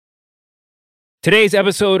Today's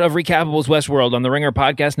episode of Recapable's Westworld on the Ringer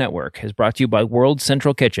Podcast Network is brought to you by World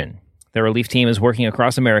Central Kitchen. Their relief team is working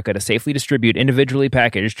across America to safely distribute individually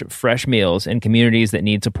packaged fresh meals in communities that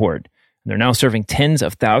need support. And they're now serving tens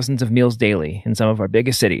of thousands of meals daily in some of our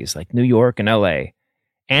biggest cities like New York and LA.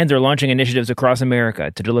 And they're launching initiatives across America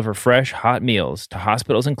to deliver fresh, hot meals to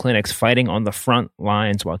hospitals and clinics fighting on the front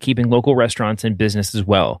lines while keeping local restaurants in business as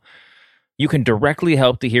well. You can directly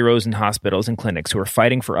help the heroes in hospitals and clinics who are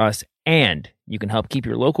fighting for us, and you can help keep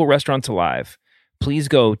your local restaurants alive. Please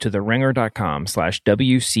go to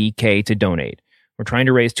theringer.com/WCK to donate. We're trying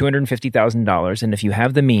to raise $250,000, and if you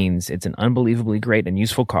have the means, it's an unbelievably great and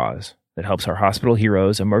useful cause that helps our hospital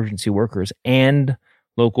heroes, emergency workers, and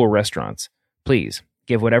local restaurants. Please,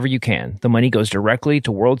 give whatever you can. The money goes directly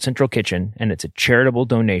to World Central Kitchen, and it's a charitable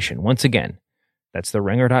donation. Once again, that's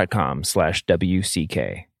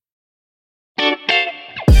theringer.com/WCK.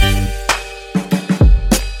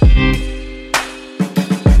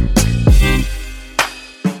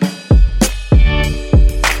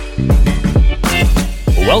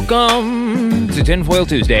 Welcome to Tinfoil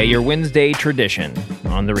Tuesday, your Wednesday tradition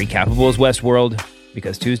on the Recapables Westworld,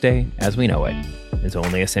 because Tuesday, as we know it, is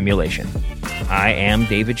only a simulation. I am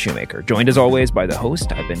David Shoemaker, joined as always by the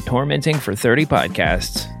host I've been tormenting for 30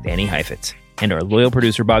 podcasts, Danny Heifetz, and our loyal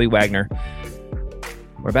producer, Bobby Wagner.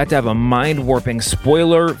 We're about to have a mind-warping,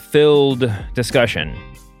 spoiler-filled discussion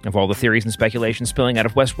of all the theories and speculations spilling out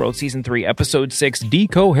of Westworld Season 3, Episode 6,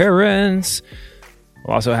 Decoherence.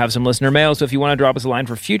 We'll also have some listener mail, so if you want to drop us a line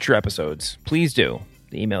for future episodes, please do.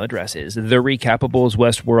 The email address is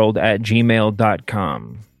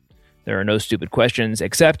therecapableswestworld@gmail.com. There are no stupid questions,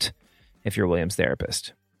 except if you're William's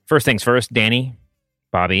therapist. First things first, Danny,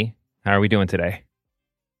 Bobby, how are we doing today?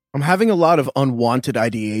 I'm having a lot of unwanted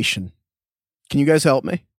ideation. Can you guys help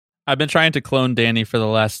me? I've been trying to clone Danny for the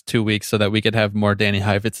last 2 weeks so that we could have more Danny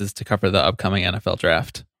Heifetzes to cover the upcoming NFL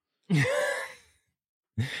draft.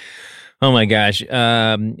 Oh my gosh.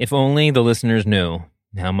 If only the listeners knew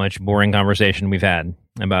how much boring conversation we've had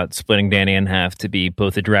about splitting Danny in half to be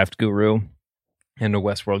both a draft guru and a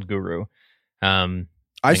Westworld guru. I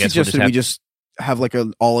suggested we just have like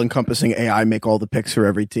an all-encompassing AI make all the picks for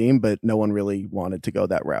every team, but no one really wanted to go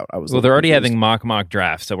that route. Well, they're already having mock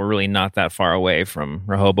drafts, so we're really not that far away from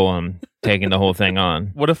Rehoboam taking the whole thing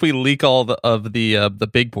on. What if we leak all of the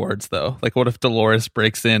big boards, though? Like, what if Dolores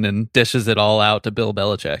breaks in and dishes it all out to Bill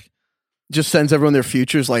Belichick? Just sends everyone their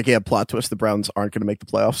futures like, yeah, plot twist, the Browns aren't going to make the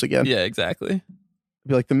playoffs again. Yeah, exactly. It'll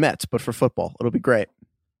be like the Mets, but for football. It'll be great.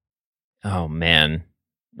 Oh, man.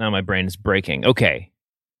 Now my brain is breaking. Okay.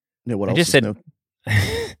 Yeah, what I else just said,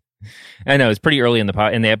 I know, it's pretty early in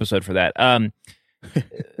the episode for that. I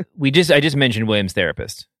just mentioned William's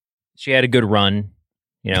therapist. She had a good run.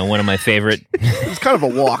 You know, one of my favorite. It's kind of a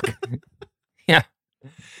walk. Yeah.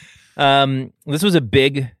 This was a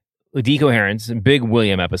big Decoherence, big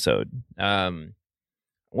William episode. One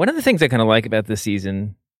of the things I kind of like about this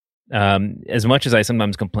season, as much as I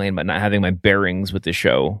sometimes complain about not having my bearings with the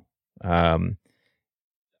show, they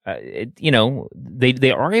are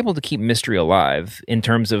able to keep mystery alive in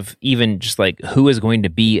terms of even just like who is going to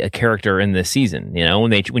be a character in this season. You know,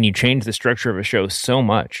 when you change the structure of a show so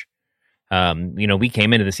much, we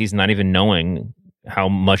came into the season not even knowing how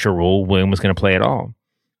much a role William was going to play at all.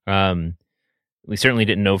 We certainly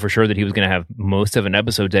didn't know for sure that he was going to have most of an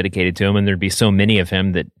episode dedicated to him, and there'd be so many of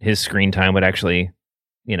him that his screen time would actually,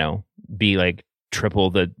 be like triple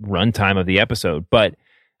the runtime of the episode. But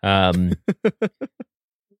we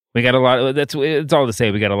got a lot of, it's all to say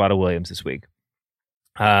we got a lot of Williams this week.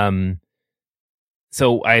 So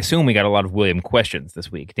I assume we got a lot of William questions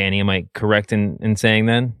this week. Danny, am I correct in saying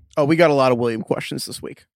that? Oh, we got a lot of William questions this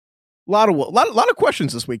week. A lot of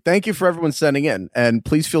questions this week. Thank you for everyone sending in, and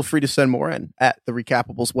please feel free to send more in at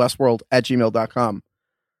therecapableswestworld@gmail.com.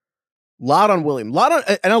 A lot on William,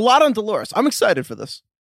 and a lot on Dolores. I'm excited for this.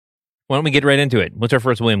 Why don't we get right into it? What's our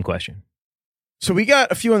first William question? So we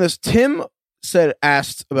got a few on this. Tim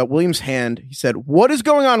asked about William's hand. He said, "What is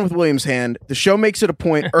going on with William's hand? The show makes it a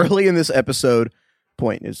point early in this episode.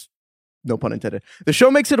 Point is no pun intended. The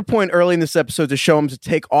show makes it a point early in this episode to show him to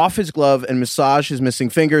take off his glove and massage his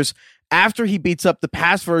missing fingers. After he beats up the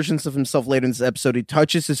past versions of himself later in this episode, he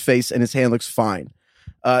touches his face and his hand looks fine."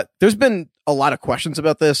 There's been a lot of questions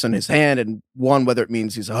about this and his hand, and one, whether it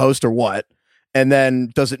means he's a host or what, and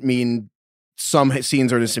then does it mean some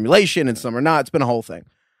scenes are in a simulation and some are not? It's been a whole thing.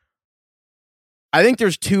 I think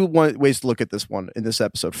there's two ways to look at this one in this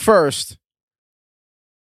episode. First,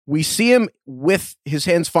 we see him with his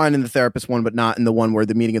hands fine in the therapist one, but not in the one where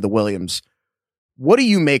the meeting of the Williams. What do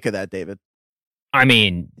you make of that, David? I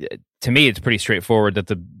mean, to me, it's pretty straightforward that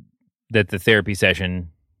the therapy session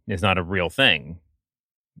is not a real thing.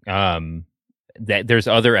 That there's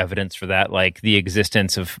other evidence for that, like the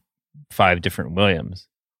existence of 5 different Williams.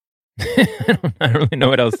 I don't really know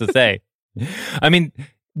what else to say. I mean,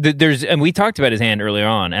 and we talked about his hand earlier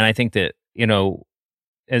on, and I think that,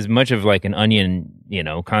 as much of like an onion,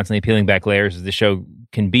 constantly peeling back layers as the show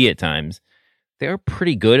can be at times, they're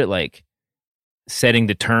pretty good at like setting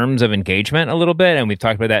the terms of engagement a little bit. And we've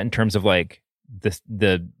talked about that in terms of like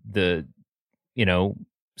the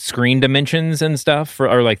screen dimensions and stuff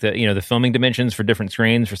or like the filming dimensions for different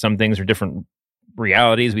screens for some things or different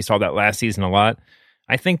realities. We saw that last season a lot.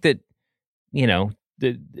 I think that,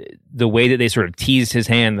 the way that they sort of teased his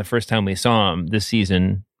hand the first time we saw him this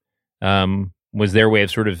season, was their way of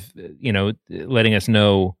sort of, letting us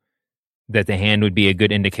know that the hand would be a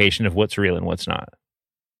good indication of what's real and what's not.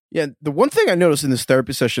 Yeah, the one thing I noticed in this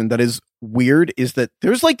therapy session that is weird is that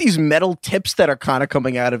there's like these metal tips that are kind of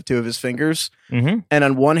coming out of 2 of his fingers. Mm-hmm. And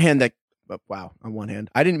on one hand, on one hand,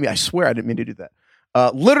 I swear I didn't mean to do that.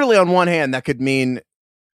 Literally on one hand, that could mean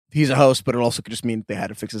he's a host, but it also could just mean they had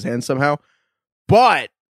to fix his hand somehow. But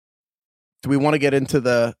do we want to get into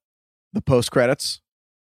the post credits?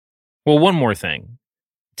 Well, one more thing.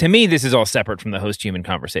 To me, this is all separate from the host-human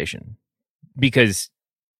conversation. Because,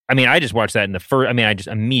 I just watched that in the first... I just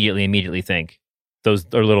immediately think those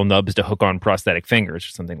are little nubs to hook on prosthetic fingers or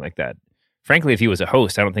something like that. Frankly, if he was a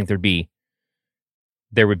host, I don't think there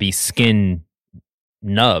would be skin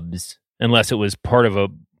nubs unless it was part of a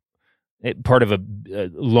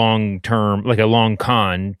long-term, like a long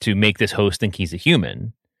con to make this host think he's a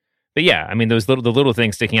human. But yeah, the little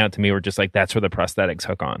things sticking out to me were just like, that's where the prosthetics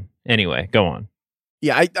hook on. Anyway, go on.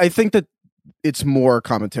 Yeah, I think that it's more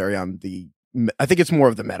commentary on I think it's more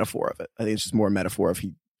of the metaphor of it. I think it's just more a metaphor of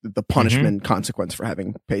the punishment consequence for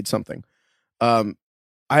having paid something. I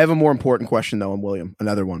have a more important question though on William.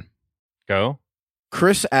 Another one. Go.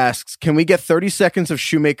 Chris asks, can we get 30 seconds of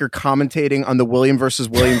Shoemaker commentating on the William versus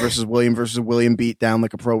William versus William versus William beatdown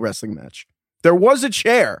like a pro wrestling match? There was a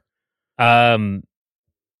chair.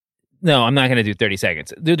 No, I'm not going to do 30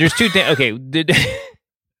 seconds. There's 2 things. Okay.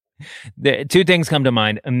 The 2 things come to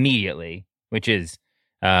mind immediately, which is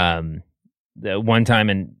the one time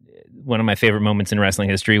in one of my favorite moments in wrestling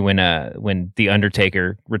history when the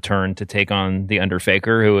Undertaker returned to take on the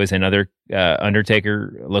Underfaker, who was another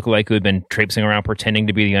Undertaker lookalike who had been traipsing around pretending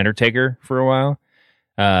to be the Undertaker for a while.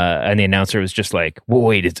 And the announcer was just like,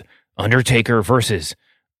 wait, it's Undertaker versus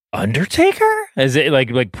Undertaker? Is it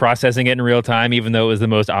like processing it in real time, even though it was the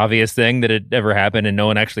most obvious thing that had ever happened and no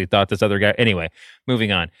one actually thought this other guy. Anyway,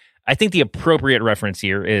 moving on. I think the appropriate reference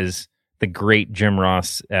here is the great Jim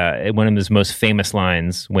Ross. One of his most famous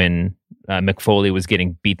lines when McFoley was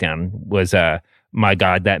getting beat down was, my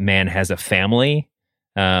God, that man has a family.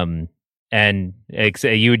 And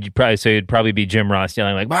it'd probably be Jim Ross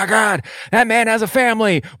yelling like, my God, that man has a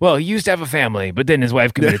family. Well, he used to have a family, but then his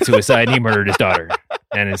wife committed suicide and he murdered his daughter.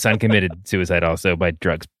 And his son committed suicide also by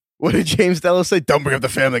drugs. What did James Dello say? Don't bring up the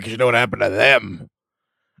family because you know what happened to them.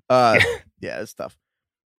 Yeah, it's tough.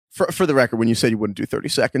 For the record, when you said you wouldn't do 30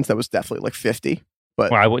 seconds, that was definitely like 50.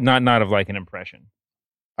 But I would not of like an impression.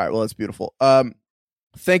 All right, well, that's beautiful.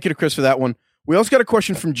 Thank you to Chris for that one. We also got a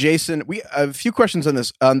question from Jason. We have a few questions on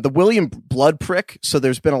this. The William blood prick. So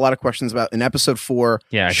there's been a lot of questions about in episode 4.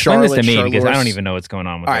 Yeah, explain this to me because I don't even know what's going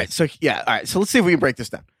on with it. All right, so let's see if we can break this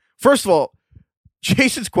down. First of all,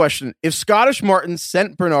 Jason's question: if Scottish Martin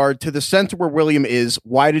sent Bernard to the center where William is,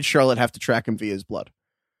 why did Charlotte have to track him via his blood?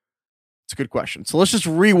 It's a good question. So let's just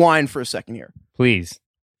rewind for a second here. Please.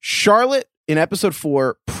 Charlotte in episode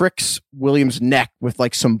 4 pricks William's neck with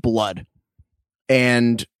like some blood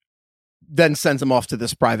and then sends him off to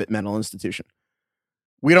this private mental institution.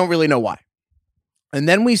 We don't really know why. And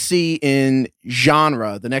then we see in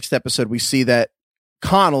Genre, the next episode, we see that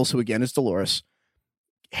Connells, who again is Dolores,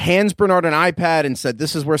 hands Bernard an iPad and said,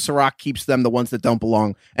 this is where Sirach keeps them, the ones that don't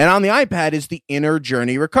belong. And on the iPad is the Inner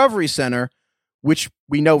Journey Recovery Center, which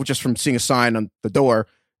we know just from seeing a sign on the door,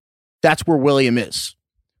 that's where William is.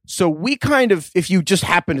 So we kind of, if you just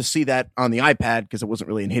happen to see that on the iPad, because it wasn't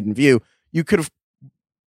really in hidden view, you could have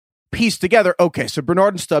pieced together, okay, so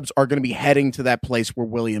Bernard and Stubbs are going to be heading to that place where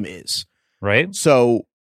William is. Right. So,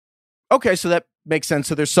 okay, so that makes sense.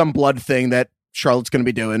 So there's some blood thing that Charlotte's going to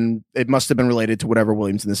be doing. It must have been related to whatever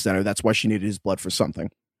William's in the center. That's why she needed his blood for something.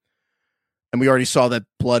 And we already saw that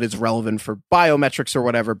blood is relevant for biometrics or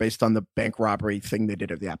whatever based on the bank robbery thing they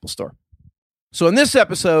did at the Apple Store. So in this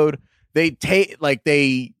episode, there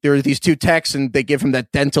are these 2 techs and they give him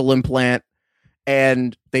that dental implant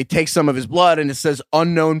and they take some of his blood and it says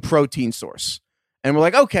unknown protein source. And we're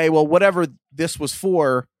like, okay, well, whatever this was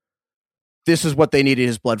for, this is what they needed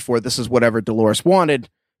his blood for. This is whatever Dolores wanted.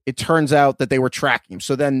 it turns out that they were tracking him.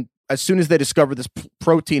 So then as soon as they discover this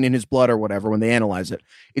protein in his blood or whatever, when they analyze it,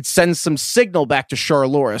 it sends some signal back to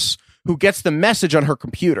Charloris, who gets the message on her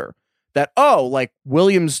computer that, oh, like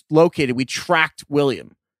William's located. We tracked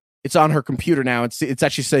William. It's on her computer now. It's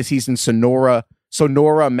actually says he's in Sonora,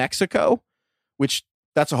 Mexico, which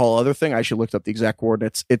that's a whole other thing. I actually looked up the exact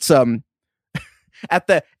coordinates. It's at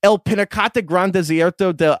the El Pinacate Gran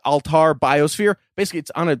Desierto del Altar biosphere. Basically,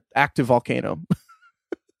 it's on an active volcano.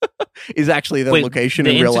 Is actually the location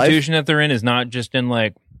in real life. The institution that they're in is not just in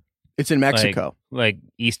like... It's in Mexico. Like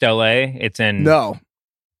East LA? It's in... No.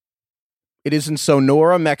 It is in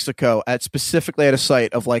Sonora, Mexico, specifically at a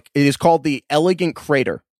site of like... It is called the Elegant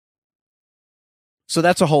Crater. So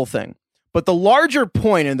that's a whole thing. But the larger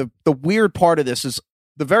point and the weird part of this is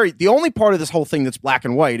the only part of this whole thing that's black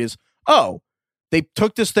and white is, oh, they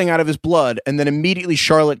took this thing out of his blood, and then immediately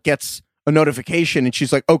Charlotte gets a notification, and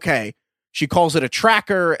she's like, okay. She calls it a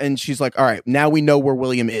tracker, and she's like, all right, now we know where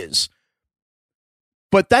William is.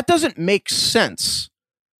 But that doesn't make sense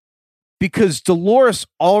because Dolores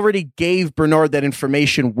already gave Bernard that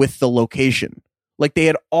information with the location. Like, they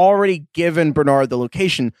had already given Bernard the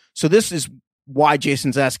location. So this is why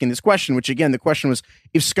Jason's asking this question, which, again, the question was,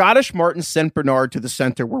 if Scottish Martin sent Bernard to the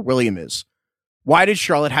center where William is, why did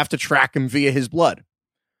Charlotte have to track him via his blood?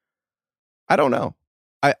 I don't know.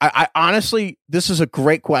 I honestly, this is a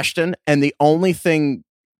great question, and the only thing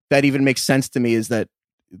that even makes sense to me is that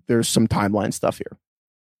there's some timeline stuff here.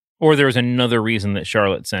 Or there was another reason that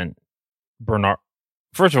Charlotte sent Bernard.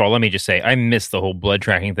 First of all, let me just say, I missed the whole blood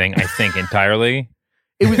tracking thing, I think, entirely.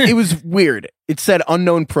 It was weird. It said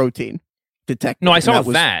unknown protein detected. No, I saw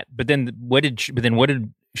that, but then what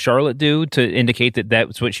did Charlotte do to indicate that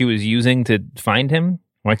that's what she was using to find him?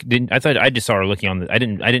 I thought I just saw her looking on the... I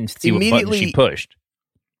didn't see what button she pushed.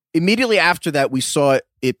 Immediately after that, we saw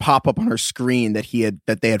it pop up on her screen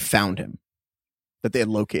that they had found him, that they had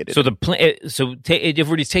located. So if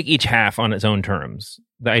we just take each half on its own terms,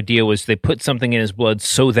 the idea was they put something in his blood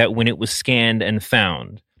so that when it was scanned and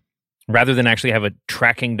found, rather than actually have a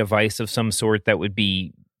tracking device of some sort that would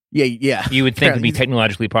be, you would think would be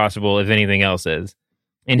technologically possible if anything else is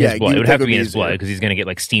in his blood. It would have to be in his blood because he's going to get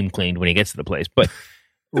like steam cleaned when he gets to the place. But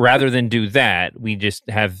rather than do that, we just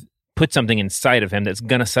have put something inside of him that's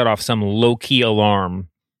going to set off some low-key alarm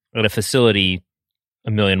at a facility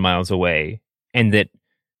a million miles away. And that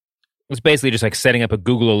was basically just like setting up a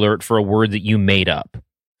Google alert for a word that you made up.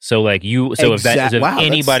 So like if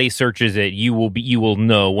anybody searches it, you will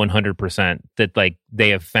know 100% that like they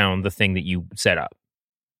have found the thing that you set up.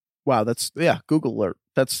 Wow, Google alert.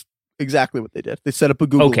 That's exactly what they did. They set up a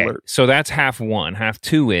Google alert. So that's half one. Half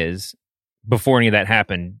two is, before any of that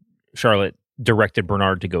happened, Charlotte directed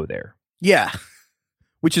Bernard to go there. Yeah.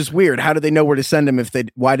 Which is weird. How did they know where to send him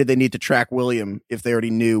why did they need to track William if they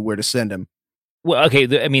already knew where to send him? Well, okay,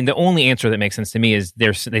 the only answer that makes sense to me is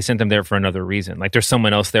they sent him there for another reason. Like there's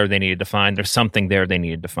someone else there they needed to find. There's something there they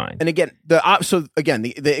needed to find. And again,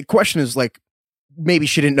 the question is like, maybe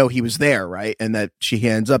she didn't know he was there, right? And that she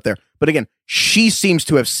ends up there. But again, she seems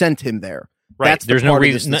to have sent him there. Right. That's there's no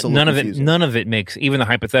reason. None of it makes, even the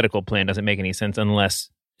hypothetical plan doesn't make any sense unless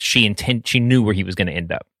she knew where he was going to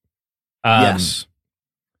end up. Yes.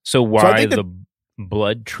 So why the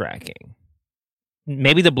blood tracking?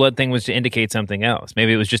 Maybe the blood thing was to indicate something else.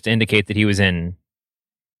 Maybe it was just to indicate that he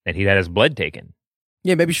had his blood taken.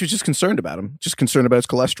 Yeah, maybe she was just concerned about him. Just concerned about his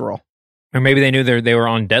cholesterol. Or maybe they knew they were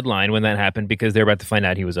on deadline when that happened because they were about to find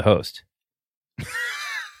out he was a host.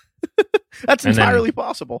 That's entirely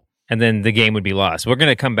possible. And then the game would be lost. We're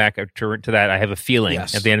going to come back to that. I have a feeling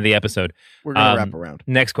at the end of the episode. We're going to wrap around.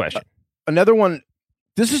 Next question. Another one.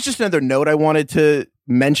 This is just another note I wanted to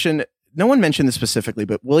mention. No one mentioned this specifically,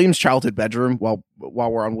 but William's childhood bedroom, while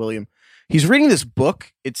we're on William, he's reading this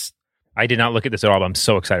book. I did not look at this at all, but I'm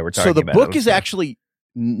so excited we're talking about it. So the book is actually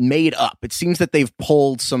made up. It seems that they've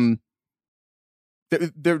pulled some...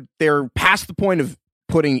 They're past the point of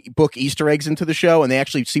putting book Easter eggs into the show, and they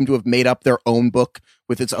actually seem to have made up their own book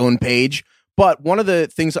with its own page. But one of the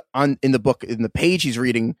things in the book, in the page he's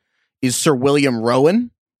reading, is Sir William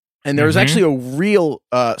Rowan. And there's actually a real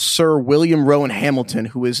Sir William Rowan Hamilton,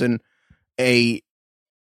 who is a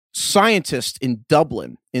scientist in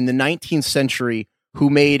Dublin in the 19th century who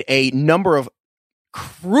made a number of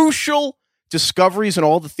crucial discoveries in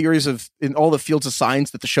all the fields of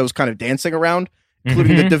science that the show's kind of dancing around,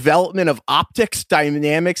 including the development of optics,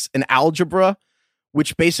 dynamics, and algebra,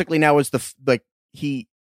 which basically now is he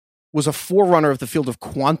was a forerunner of the field of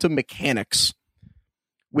quantum mechanics,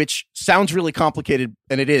 which sounds really complicated,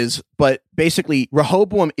 and it is, but basically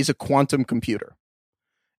Rehoboam is a quantum computer.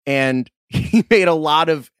 And he made a lot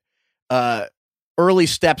of, early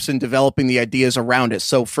steps in developing the ideas around it.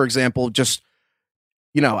 So, for example, just,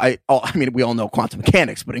 I mean, we all know quantum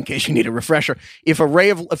mechanics, but in case you need a refresher, if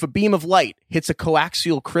a beam of light hits a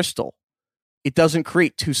coaxial crystal, it doesn't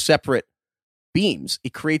create two separate beams.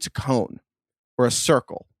 It creates a cone or a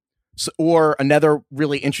circle. So, or another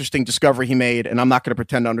really interesting discovery he made, and I'm not going to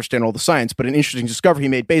pretend to understand all the science, but an interesting discovery he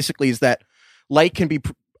made basically is that light can be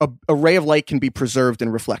a ray of light can be preserved in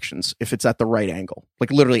reflections if it's at the right angle, like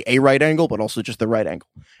literally a right angle, but also just the right angle.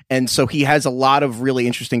 And so he has a lot of really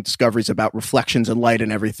interesting discoveries about reflections and light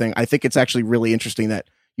and everything. I think it's actually really interesting that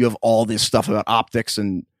you have all this stuff about optics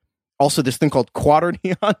and also this thing called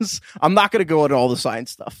quaternions. I'm not going to go into all the science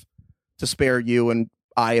stuff to spare you and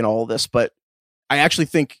I and all of this, but I actually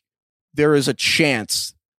think there is a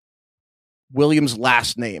chance William's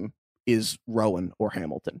last name is Rowan or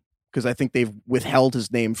Hamilton, because I think they've withheld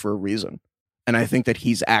his name for a reason. And I think that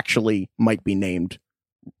he's actually might be named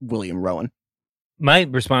William Rowan. My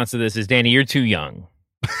response to this is, Danny, you're too young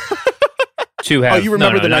to have... Oh, you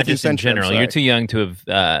remember the 19th not just in century, general. You're too young to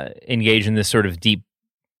have engaged in this sort of deep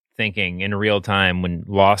thinking in real time when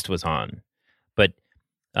Lost was on. But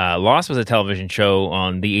Lost was a television show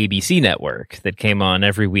on the ABC network that came on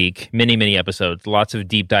every week, many episodes, lots of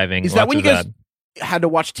deep diving. Is that when you guys had to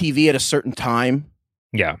watch TV at a certain time?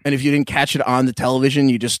 Yeah. And if you didn't catch it on the television,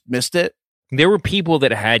 you just missed it? There were people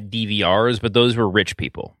that had DVRs, but those were rich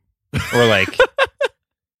people. Or like,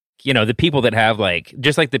 the people that have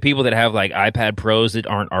just like the people that have like iPad Pros that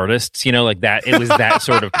aren't artists, like that. It was that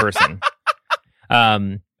sort of person.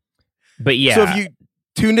 But yeah. So if you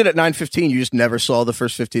tuned in at 9:15, you just never saw the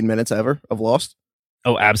first 15 minutes ever of Lost?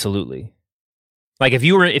 Oh, absolutely. Like if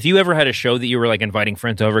you ever had a show that you were like inviting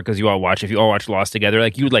friends over because if you all watched Lost together,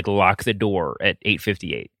 like you would like lock the door at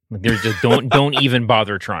 8:58. Like there's just don't even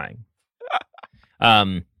bother trying.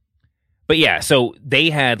 But yeah, so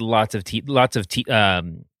they had lots of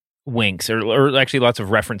winks or actually lots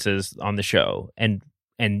of references on the show, and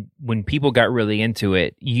when people got really into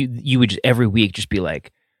it, you would just every week just be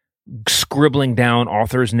like scribbling down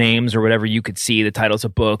authors' names or whatever you could see, the titles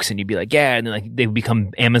of books, and you'd be like, yeah, and then like they would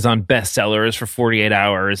become Amazon bestsellers for 48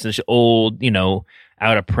 hours, this old,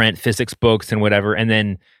 out of print physics books and whatever. And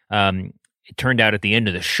then it turned out at the end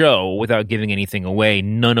of the show, without giving anything away,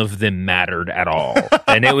 none of them mattered at all.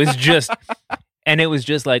 And it was just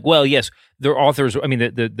like, well, yes, their authors, I mean,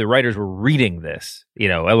 the writers were reading this,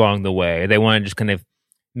 along the way. They wanted to just kind of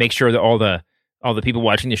make sure that all the people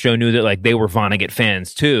watching the show knew that like they were Vonnegut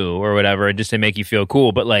fans too, or whatever, just to make you feel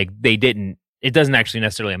cool. But like it doesn't actually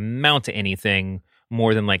necessarily amount to anything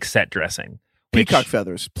more than like set dressing. Peacock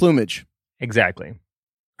feathers, plumage. Exactly.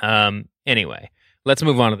 Anyway, let's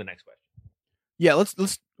move on to the next question. Yeah,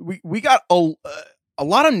 we got a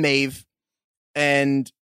lot on Maeve,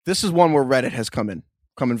 and this is one where Reddit has come in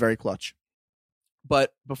very clutch.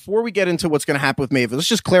 But before we get into what's going to happen with Maeve, let's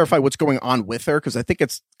just clarify what's going on with her, because I think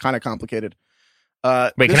it's kind of complicated.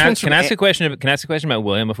 Wait, can I ask a question? Can I ask a question about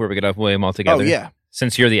William before we get off William altogether? Oh yeah.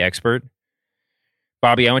 Since you're the expert,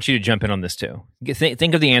 Bobby, I want you to jump in on this too.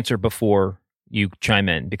 Think of the answer before you chime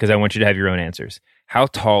in, because I want you to have your own answers. How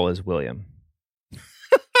tall is William?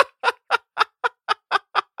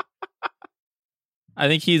 I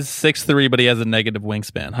think he's 6'3", but he has a negative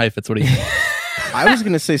wingspan. Heifetz, what do you think? I was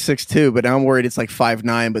going to say 6'2", but now I'm worried it's like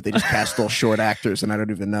 5'9", but they just cast all short actors, and I don't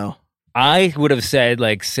even know. I would have said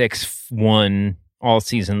like 6'1" all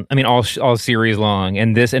season. I mean, all series long,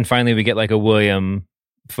 and finally we get like a William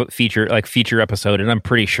feature episode, and I'm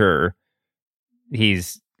pretty sure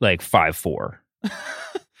he's like 5'4".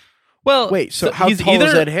 Well, wait, so how tall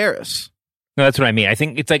is Ed Harris? No, that's what I mean. I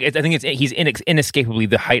think he's inescapably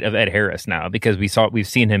the height of Ed Harris now, because we've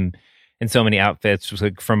seen him in so many outfits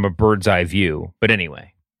like from a bird's eye view. But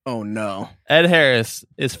anyway. Oh no. Ed Harris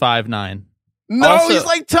is 5'9". No, also, he's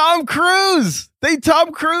like Tom Cruise. They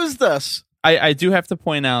Tom Cruised us. I do have to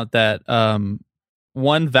point out that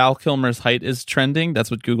one, Val Kilmer's height is trending.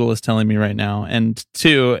 That's what Google is telling me right now. And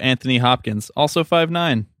two, Anthony Hopkins, also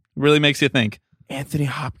 5'9". Really makes you think. Anthony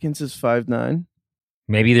Hopkins is 5'9"?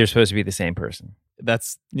 Maybe they're supposed to be the same person.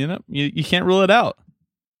 That's, you can't rule it out.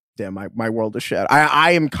 Damn, my world is shattered.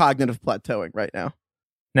 I am cognitive plateauing right now.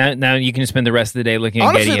 Now you can spend the rest of the day looking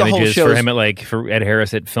at Getty images for him for Ed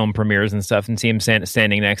Harris at film premieres and stuff, and see him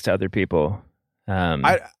standing next to other people.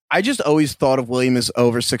 I just always thought of William as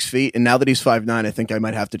over 6 feet, and now that he's 5'9", I think I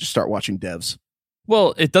might have to just start watching Devs.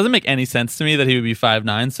 Well, it doesn't make any sense to me that he would be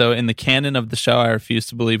 5'9". So in the canon of the show, I refuse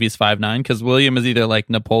to believe he's 5'9", because William is either like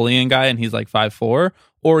Napoleon guy and he's like 5'4",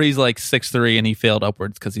 or he's like 6'3" and he failed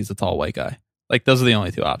upwards because he's a tall white guy. Like, those are the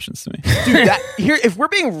only two options to me. Dude, if we're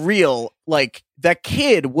being real, like that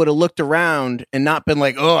kid would have looked around and not been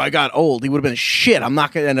like, oh, I got old. He would have been, shit, I'm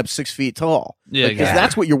not going to end up 6 feet tall. Yeah, because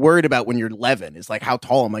that's what you're worried about when you're 11 is like how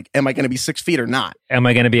tall am I going to be 6 feet or not? Am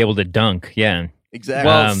I going to be able to dunk? Yeah. Exactly.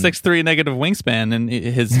 Well, 6'3" negative wingspan, and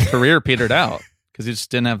his career petered out because he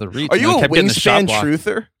just didn't have the reach. Are you a kept getting the shot wingspan blocked.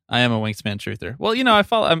 truther? I am a wingspan truther. Well, I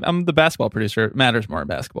follow. I'm the basketball producer. It matters more in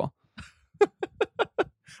basketball.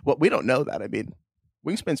 Well, we don't know that. I mean,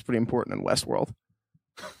 wingspan's pretty important in Westworld.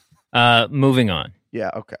 Moving on. Yeah,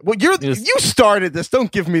 okay. Well, you started this.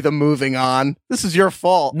 Don't give me the moving on. This is your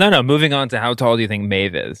fault. No, moving on to how tall do you think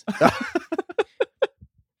Maeve is?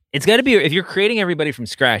 It's got to be, if you're creating everybody from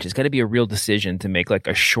scratch, it's got to be a real decision to make like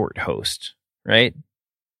a short host, right?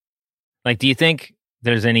 Like, do you think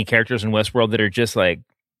there's any characters in Westworld that are just like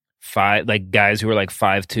guys who are like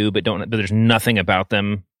 5'2", but there's nothing about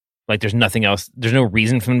them. Like, there's nothing else. There's no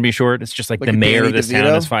reason for them to be short. It's just like the mayor of this town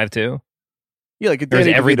is 5'2". Yeah, like there's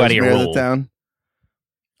everybody a mayor role. Of the town.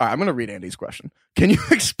 All right, I'm going to read Andy's question. Can you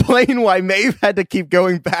explain why Maeve had to keep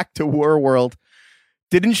going back to Warworld?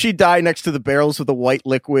 Didn't she die next to the barrels of the white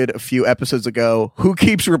liquid a few episodes ago? Who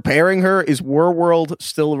keeps repairing her? Is Warworld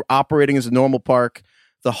still operating as a normal park?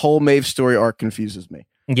 The whole Maeve story arc confuses me.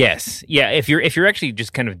 Yes. Yeah, if you're actually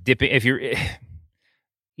just kind of dipping, if you're not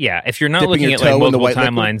Dipping looking your at like toe in the multiple white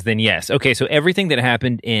timelines, liquid? then yes. Okay, so everything that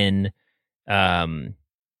happened in when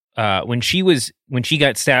she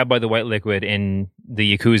got stabbed by the white liquid in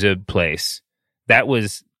the Yakuza place, that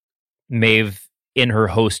was Maeve in her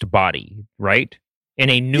host body, right? In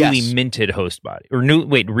a newly minted host body.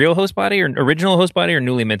 Real host body or original host body or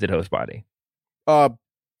newly minted host body?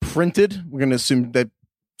 Printed. We're going to assume that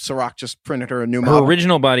Sirach just printed her a new Her model.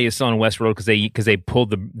 original body is still in Westworld because they pulled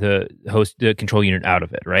the control unit out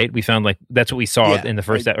of it, right? We found that's what we saw in the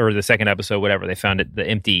first or the second episode, whatever. They found it, the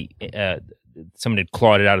empty, someone had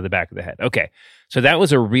clawed it out of the back of the head. Okay, so that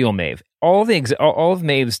was a real Maeve. All of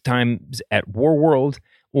Maeve's times at Warworld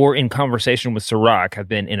or in conversation with Sirach have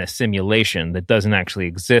been in a simulation that doesn't actually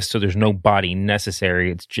exist, so there's no body necessary.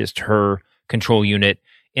 It's just her control unit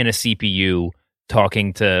in a CPU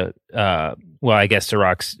talking to, I guess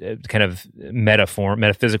Sirach's kind of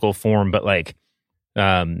metaphysical form, but like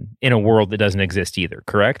in a world that doesn't exist either,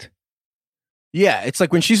 correct? Yeah, it's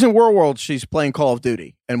like when she's in Warworld, she's playing Call of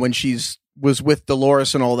Duty, and when was with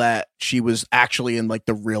Dolores and all that, she was actually in like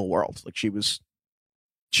the real world, like she was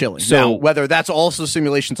chilling. So now, whether that's also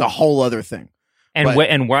simulation's a whole other thing.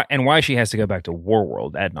 And why she has to go back to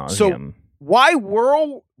Warworld ad nauseum. So why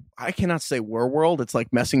World? I cannot say Warworld. It's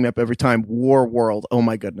like messing me up every time. Warworld. Oh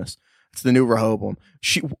my goodness. It's the new Rehoboam.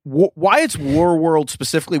 Why it's Warworld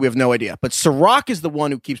specifically, we have no idea. But Sirach is the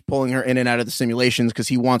one who keeps pulling her in and out of the simulations because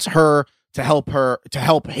he wants her to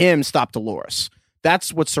help him stop Dolores.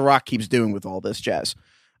 That's what Sirach keeps doing with all this jazz.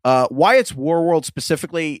 Why it's Warworld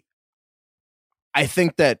specifically, I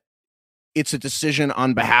think that it's a decision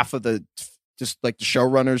on behalf of the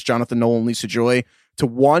showrunners, Jonathan Nolan and Lisa Joy, to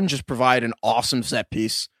one, just provide an awesome set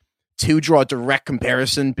piece, two, draw a direct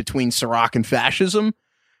comparison between Sirach and fascism,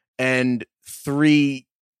 and three,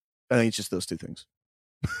 I think it's just those two things.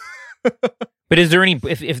 But is there any,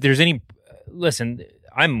 if there's any, listen,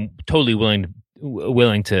 I'm totally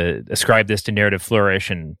willing to ascribe this to narrative flourish,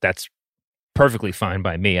 and that's perfectly fine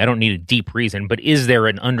by me. I don't need a deep reason, but is there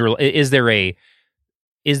in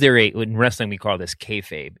wrestling we call this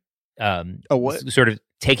kayfabe? What? Sort of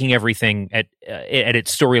taking everything at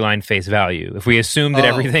its storyline face value. If we assume that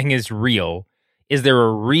everything is real, is there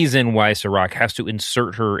a reason why Sirach has to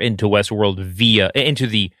insert her into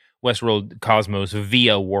the Westworld cosmos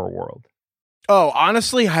via Warworld? Oh,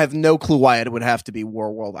 honestly, I have no clue why it would have to be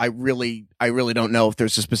Warworld. I really don't know if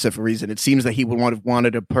there's a specific reason. It seems that he would have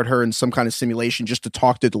wanted to put her in some kind of simulation just to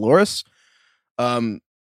talk to Dolores. I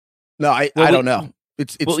don't know.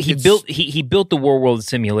 He built the Warworld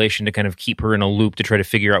simulation to kind of keep her in a loop to try to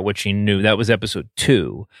figure out what she knew. That was episode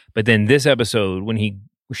 2. But then this episode, when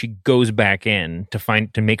she goes back in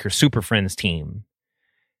to make her Super Friends team,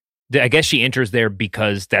 I guess she enters there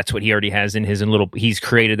because that's what he already has in his he's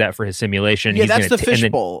created that for his simulation. Yeah, that's the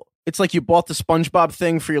fishbowl. It's like you bought the SpongeBob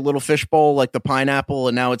thing for your little fishbowl, like the pineapple,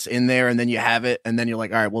 and now it's in there, and then you have it, and then you're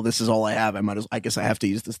like, all right, well, this is all I have. I guess I have to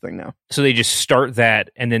use this thing now. So they just start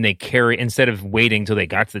that, and then they carry, instead of waiting till they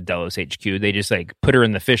got to the Delos HQ, they just like put her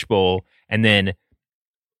in the fishbowl, and then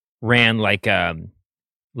ran like Bill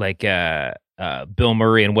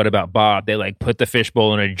Murray and What About Bob. They like put the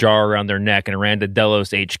fishbowl in a jar around their neck and ran to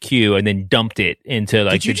Delos HQ, and then dumped it into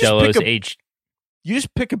like the Delos HQ. You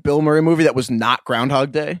just pick a Bill Murray movie that was not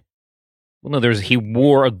Groundhog Day? Well, no, he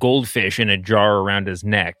wore a goldfish in a jar around his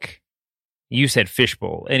neck. You said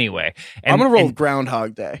fishbowl. Anyway. I'm going to roll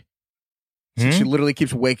Groundhog Day. Since she literally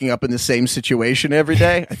keeps waking up in the same situation every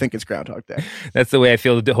day, I think it's Groundhog Day. That's the way I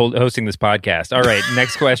feel hosting this podcast. All right,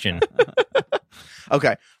 next question.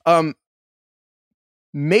 Okay.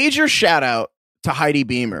 Major shout out to Heidi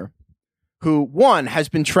Beamer, who, one, has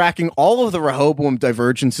been tracking all of the Rehoboam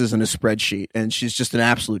divergences in a spreadsheet, and she's just an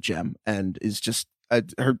absolute gem, and is just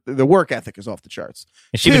the work ethic is off the charts.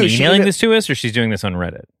 Has she been emailing this to us, or she's doing this on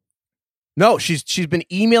Reddit? No, she's been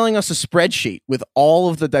emailing us a spreadsheet with all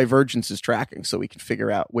of the divergences tracking, so we can figure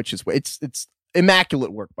out which is it's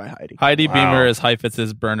immaculate work by Heidi. Heidi Beamer is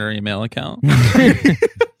Heifetz's burner email account.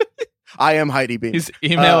 I am Heidi Beamer. He's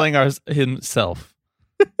emailing himself.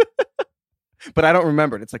 But I don't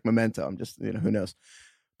remember it. It's like Memento. I'm just, who knows.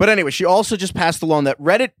 But anyway, she also just passed along that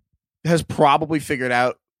Reddit has probably figured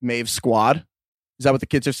out Maeve's squad. Is that what the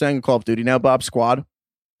kids are saying in Call of Duty now, Bob? Squad?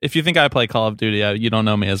 If you think I play Call of Duty, you don't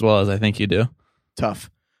know me as well as I think you do.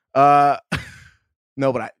 Tough. No,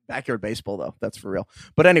 but backyard baseball, though. That's for real.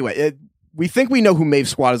 But anyway, we think we know who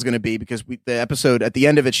Maeve's squad is going to be because the episode, at the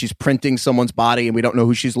end of it, she's printing someone's body and we don't know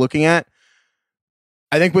who she's looking at.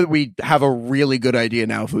 I think we have a really good idea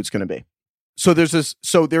now of who it's going to be. So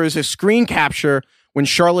there is a screen capture when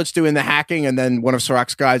Charlotte's doing the hacking, and then one of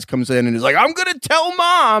Sirach's guys comes in and is like, "I'm gonna tell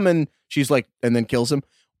Mom," and she's like, and then kills him.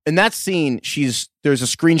 In that scene, there's a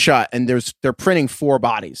screenshot, and they're printing 4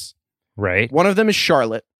 bodies. Right. One of them is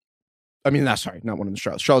Charlotte. I mean, not one of them is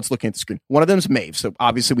Charlotte. Charlotte's looking at the screen. One of them is Maeve. So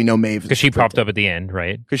obviously we know Maeve because she popped up at the end,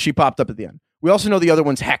 right? Because she popped up at the end. We also know the other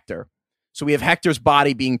one's Hector. So we have Hector's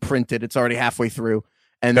body being printed. It's already halfway through,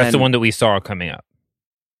 and that's the one that we saw coming up.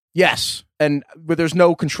 Yes. But there's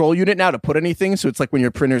no control unit now to put anything. So it's like when your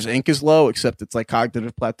printer's ink is low, except it's like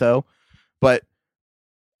cognitive plateau. But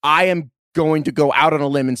I am going to go out on a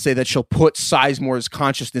limb and say that she'll put Sizemore's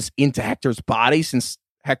consciousness into Hector's body since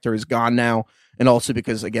Hector is gone now. And also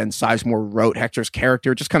because, again, Sizemore wrote Hector's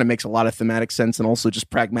character. It just kind of makes a lot of thematic sense and also just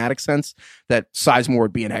pragmatic sense that Sizemore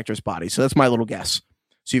would be in Hector's body. So that's my little guess.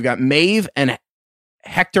 So you've got Maeve and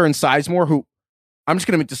Hector and Sizemore, who I'm just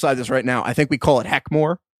going to decide this right now. I think we call it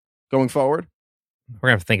Heckmore going forward. We're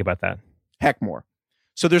going to have to think about that. Heckmore.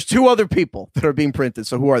 So there's 2 other people that are being printed.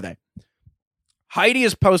 So who are they? Heidi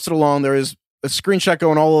has posted along. There is a screenshot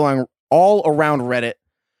going all around Reddit.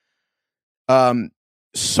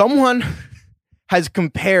 Someone has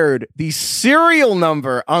compared the serial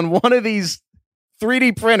number on one of these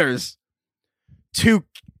 3D printers to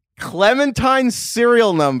Clementine's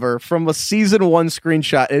serial number from a season 1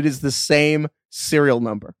 screenshot. It is the same serial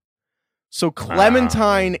number. So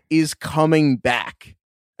Clementine is coming back.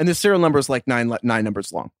 And the serial number is like 9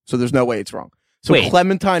 numbers long. So there's no way it's wrong. So wait,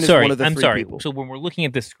 Clementine is one of the 3 people. So when we're looking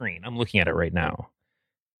at this screen, I'm looking at it right now.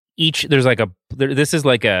 This is like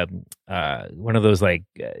a one of those like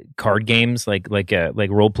card games, like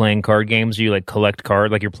role playing card games. You like collect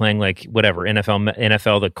card, like you're playing like whatever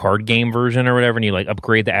NFL the card game version or whatever, and you like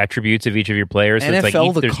upgrade the attributes of each of your players. So NFL it's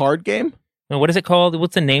like the card game. No, what is it called?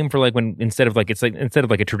 What's the name for like when instead of like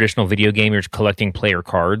a traditional video game, you're just collecting player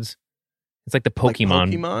cards. It's like the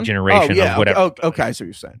Pokemon generation of whatever. Okay, I see what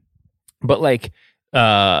you're saying. But like.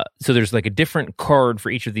 So there's like a different card for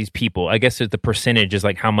each of these people. I guess the percentage is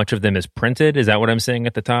like how much of them is printed. Is that what I'm saying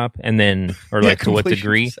at the top? And then, or like to what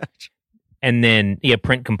degree? Percentage. And then,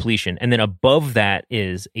 print completion. And then above that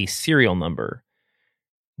is a serial number.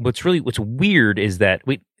 What's weird is that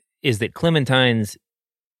Clementine's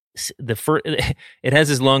it has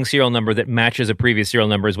this long serial number that matches a previous serial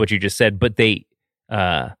number, is what you just said. But the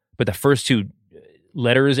first 2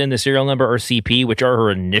 letters in the serial number are CP, which are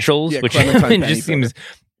her initials, which just seems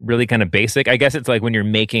really kind of basic. I guess it's like when you're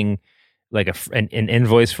making like an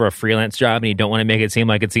invoice for a freelance job and you don't want to make it seem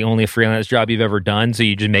like it's the only freelance job you've ever done, so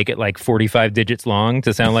you just make it like 45 digits long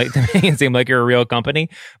to sound like to make it seem like you're a real company.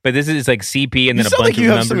 But this is like CP and then a bunch of numbers.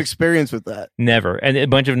 You have some experience with that. Never. And a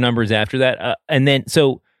bunch of numbers after that.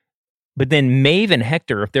 But then Maeve and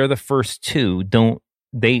Hector, if they're the first 2,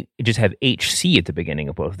 they just have HC at the beginning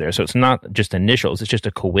of both there. So it's not just initials. It's just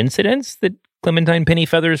a coincidence that Clementine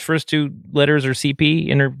Pennyfeather's first 2 letters are CP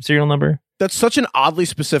in her serial number. That's such an oddly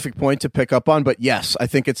specific point to pick up on. But yes, I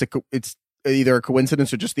think it's either a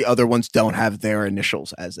coincidence or just the other ones don't have their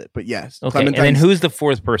initials as it. But yes. Okay. And then who's the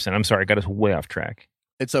 4th person? I'm sorry. I got us way off track.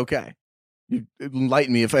 It's okay. You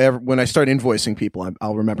enlighten me. When I start invoicing people,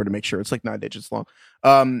 I'll remember to make sure it's like 9 digits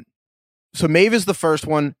long. So Maeve is the first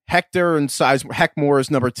one. Hector and Heckmore is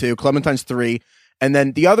number 2. Clementine's 3. And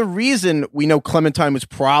then the other reason we know Clementine was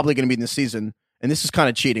probably going to be in the season, and this is kind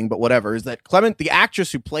of cheating, but whatever, is that the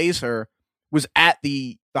actress who plays her, was at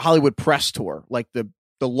the Hollywood press tour, like the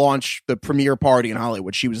launch, the premiere party in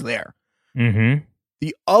Hollywood. She was there. Mm-hmm.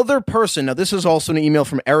 The other person, now this is also an email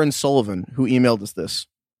from Aaron Sullivan, who emailed us this.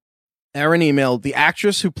 Aaron emailed the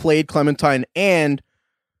actress who played Clementine and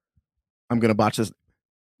I'm going to botch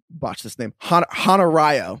this name,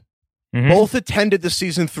 Hanarayo. Mhm. Both attended the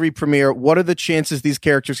season 3 premiere. What are the chances these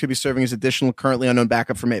characters could be serving as additional, currently unknown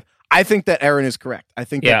backup for Maeve? I think that Aaron is correct. I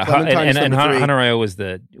think that Clementine is and number 3. Hanarayo was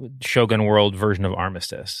the Shogun World version of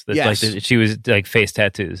Armistice. Yes. She was like face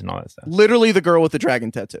tattoos and all that stuff. Literally the girl with the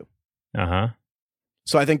dragon tattoo. Uh-huh.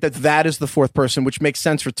 So I think that is the 4th person, which makes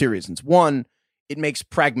sense for 2 reasons. One, it makes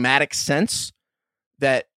pragmatic sense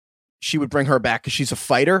that she would bring her back because she's a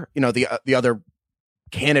fighter. You know, the other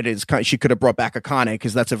candidates, she could have brought back Akane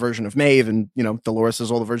because that's a version of Maeve, and you know, Dolores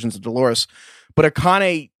has all the versions of Dolores. But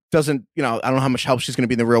Akane doesn't, you know, I don't know how much help she's going to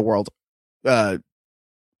be in the real world.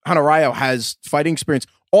 Hanarayo has fighting experience.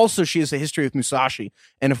 Also, she has a history with Musashi.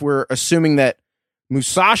 And if we're assuming that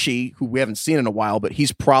Musashi, who we haven't seen in a while, but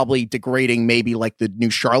he's probably degrading maybe like the new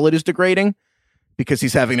Charlotte is degrading because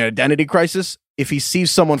he's having an identity crisis. If he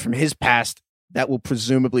sees someone from his past, that will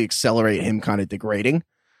presumably accelerate him kind of degrading.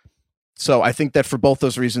 So I think that for both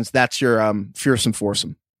those reasons, that's your fearsome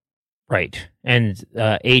foursome. Right. And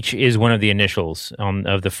H is one of the initials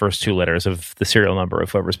of the first 2 letters of the serial number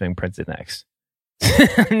of whoever's being printed next.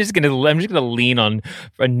 I'm just gonna lean on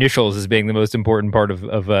initials as being the most important part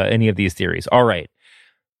of any of these theories. All right.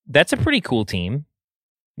 That's a pretty cool team.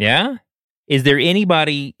 Yeah. Is there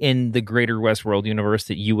anybody in the greater Westworld universe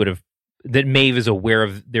that Maeve is aware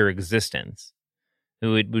of their existence,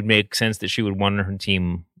 who it would make sense that she would want on her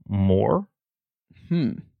team more?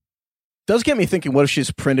 Does get me thinking, what if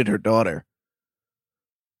she's printed her daughter?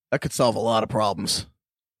 That could solve a lot of problems.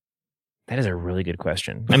 That is a really good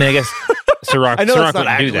question. I mean, I guess Sirach I know that's wouldn't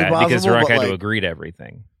not do that actually because possible, Sirach but, had like, to agree to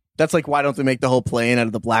everything. That's like, why don't they make the whole plane out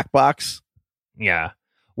of the black box? Yeah.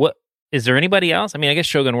 What is there anybody else? I mean, I guess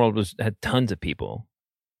Shogun World had tons of people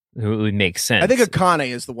who would make sense. I think Akane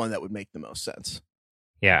is the one that would make the most sense.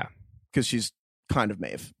 Yeah. Because she's kind of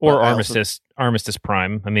Maeve. Or But Armistice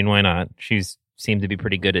Prime. I mean, why not? She's seemed to be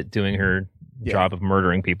pretty good at doing her job of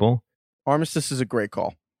murdering people. Armistice is a great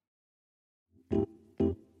call.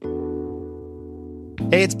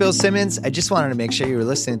 Hey, it's Bill Simmons. I just wanted to make sure you were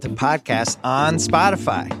listening to podcasts on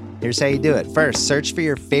Spotify. Here's how you do it. First, search for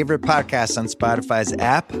your favorite podcasts on Spotify's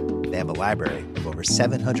app. They have a library of over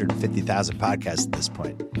 750,000 podcasts at this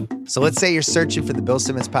point. So let's say you're searching for the Bill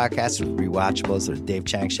Simmons podcast, or Rewatchables, or the Dave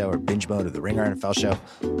Chang Show, or Binge Mode, or the Ringer NFL Show.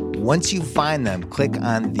 Once you find them, click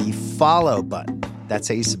on the follow button. That's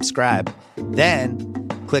how you subscribe. Then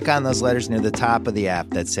click on those letters near the top of the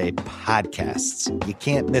app that say podcasts. You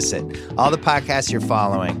can't miss it. All the podcasts you're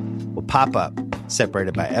following will pop up,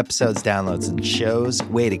 separated by episodes, downloads, and shows.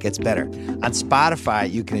 Wait, it gets better. On Spotify,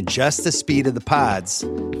 you can adjust the speed of the pods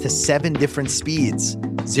to 7 different speeds.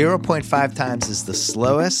 0.5 times is the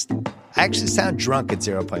slowest. I actually sound drunk at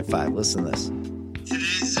 0.5. Listen to this.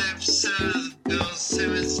 Today's episode of the Bill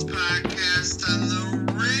Simmons podcast on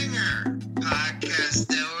the Ringer Podcast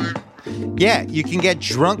Network. Yeah, you can get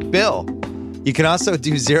drunk Bill. You can also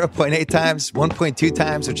do 0.8 times, 1.2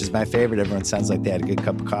 times, which is my favorite. Everyone sounds like they had a good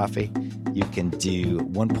cup of coffee. You can do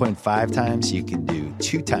 1.5 times. You can do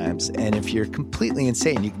 2 times. And if you're completely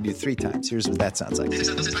insane, you can do 3 times. Here's what that sounds like.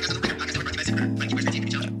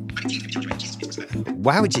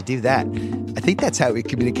 Why would you do that? I think that's how we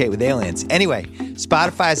communicate with aliens. Anyway,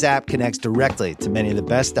 Spotify's app connects directly to many of the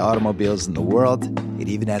best automobiles in the world. It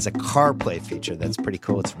even has a CarPlay feature that's pretty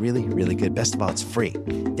cool. It's really, really good. Best of all, it's free.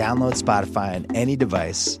 Download Spotify on any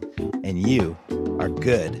device, and you are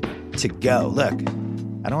good to go. Look,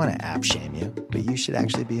 I don't want to app shame you, but you should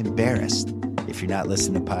actually be embarrassed if you're not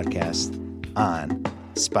listening to podcasts on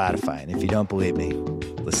Spotify. And if you don't believe me,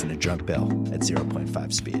 listen to Drunk Bill at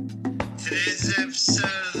 0.5 speed. Today's episode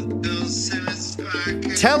of the Bill Simmons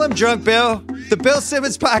podcast. Tell him, Drunk Bill, the Bill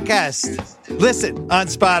Simmons podcast. Listen on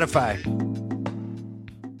Spotify.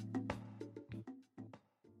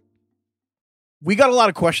 We got a lot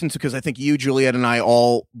of questions because I think you, Juliet, and I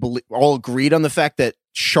all agreed on the fact that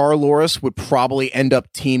Char Loris would probably end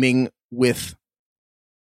up teaming with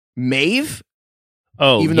Maeve.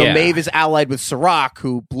 Oh, even though Maeve is allied with Sirach,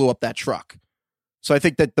 who blew up that truck. So I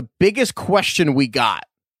think that the biggest question we got,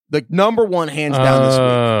 the number one hands down this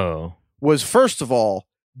week, was, first of all,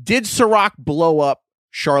 did Sirach blow up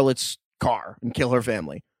Charlotte's car and kill her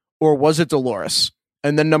family? Or was it Dolores?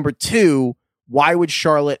 And then number 2, why would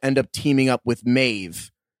Charlotte end up teaming up with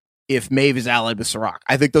Maeve if Maeve is allied with Sirach?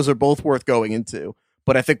 I think those are both worth going into,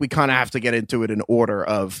 but I think we kind of have to get into it in order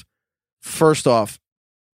of, first off,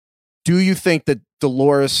 do you think that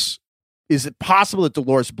is it possible that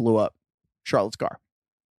Dolores blew up Charlotte's car?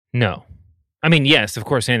 No. I mean, yes, of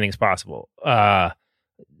course, anything's possible.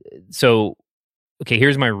 So, okay,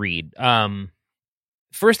 here's my read.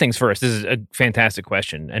 first things first, this is a fantastic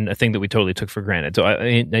question and a thing that we totally took for granted.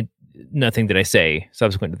 So nothing that I say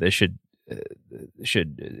subsequent to this should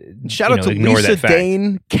shout out to ignore Lisa, that fact.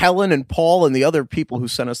 Dane, Kellen, and Paul, and the other people who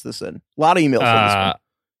sent us this in. A lot of emails on this one.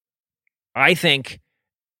 I think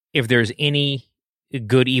if there's any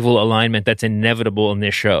good evil alignment that's inevitable in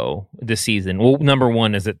this show this season, well, number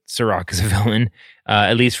one is that Serac is a villain,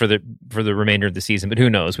 at least for the remainder of the season. But who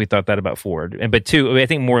knows? We thought that about Ford. But two, I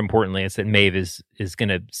think more importantly, it's that Maeve is going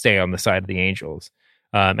to stay on the side of the Angels,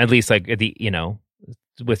 at least like at the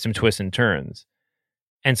with some twists and turns.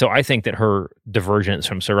 And so I think that her divergence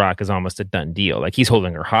from Serac is almost a done deal. Like he's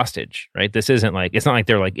holding her hostage, right? This isn't like, it's not like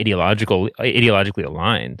they're like ideologically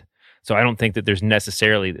aligned. So I don't think that there's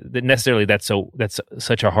necessarily that's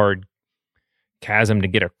such a hard chasm to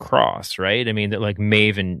get across, right? I mean that like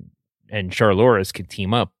Maeve and Charloris could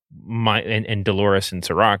team up, and Dolores and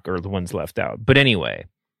Serac are the ones left out. But anyway,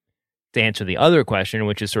 to answer the other question,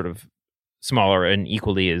 which is sort of smaller and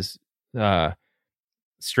equally as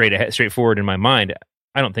straightforward in my mind,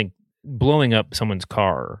 I don't think blowing up someone's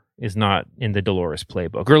car is not in the Dolores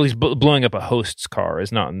playbook, or at least blowing up a host's car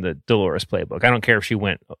is not in the Dolores playbook. I don't care if she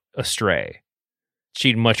went astray.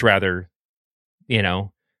 She'd much rather,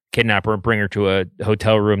 kidnap her and bring her to a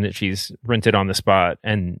hotel room that she's rented on the spot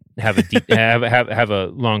and have a deep, have a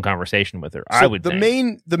long conversation with her. So I would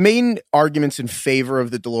think. The main arguments in favor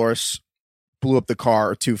of the Dolores blew up the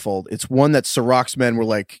car are twofold. It's one that Serac's men were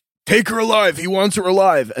like, take her alive. He wants her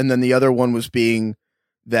alive. And then the other one was being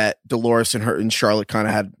that Dolores and Charlotte kind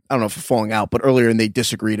of had, I don't know if falling out, but earlier, and they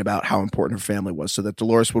disagreed about how important her family was. So that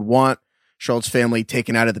Dolores would want Charlotte's family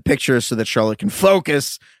taken out of the picture so that Charlotte can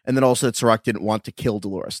focus. And then also that Serac didn't want to kill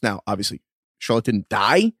Dolores. Now, obviously, Charlotte didn't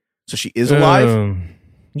die, so she is alive.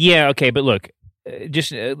 Yeah, okay, but look,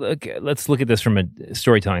 let's look at this from a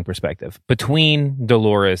storytelling perspective. Between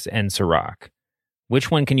Dolores and Serac,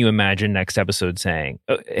 which one can you imagine next episode saying,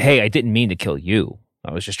 hey, I didn't mean to kill you.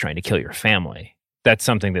 I was just trying to kill your family. That's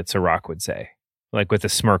something that Serac would say, like with a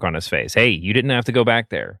smirk on his face. Hey, you didn't have to go back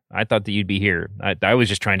there. I thought that you'd be here. I was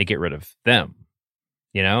just trying to get rid of them.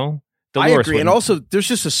 Dolores I agree. And also, there's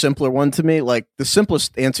just a simpler one to me. Like, the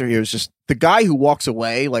simplest answer here is just the guy who walks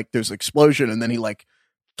away, like, there's an explosion, and then he, like,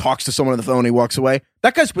 talks to someone on the phone, and he walks away.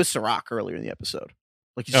 That guy's with Serac earlier in the episode.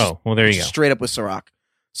 Like, he's there you go. Straight up with Serac.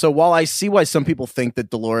 So while I see why some people think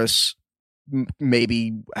that Dolores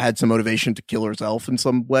maybe had some motivation to kill herself in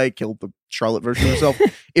some way, kill the Charlotte version of herself.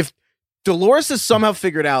 If Dolores has somehow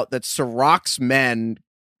figured out that Serac's men,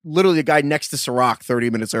 literally the guy next to Serac 30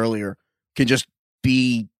 minutes earlier, can just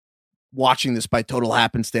be watching this by total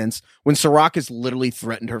happenstance, when Serac has literally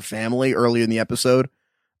threatened her family early in the episode,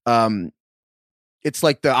 it's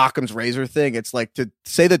like the Occam's razor thing. It's like, to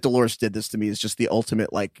say that Dolores did this to me is just the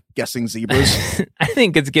ultimate, like, guessing zebras. I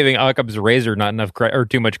think it's giving Occam's razor not enough credit, or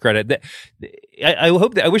too much credit. I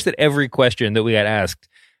wish that every question that we had asked,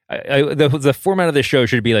 the format of the show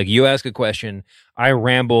should be like, you ask a question, I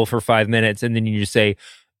ramble for 5 minutes, and then you just say,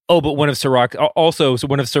 oh, but one of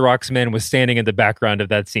Serac's men was standing in the background of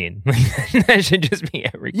that scene. That should just be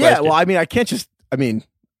every question. Yeah, well, I couldn't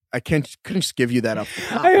just give you that up.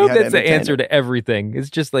 I hope that's the answer to everything. It's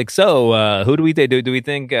just like, so who do we think? Do we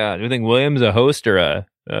think William's a host or a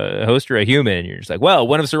human? And you're just like, well,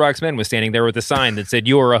 one of Serac's men was standing there with a sign that said,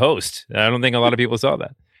 "You're a host." I don't think a lot of people saw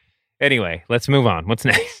that. Anyway, let's move on. What's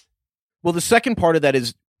next? Well, the second part of that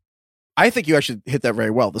is, I think you actually hit that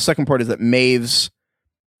very well. The second part is that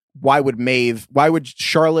why would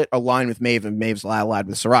Charlotte align with Maeve and Maeve's allied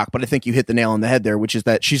with Serac? But I think you hit the nail on the head there, which is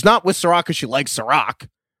that she's not with Serac because she likes Serac.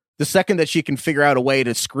 The second that she can figure out a way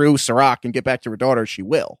to screw Serac and get back to her daughter, she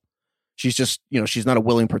will. She's just, she's not a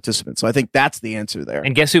willing participant. So I think that's the answer there.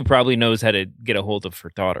 And guess who probably knows how to get a hold of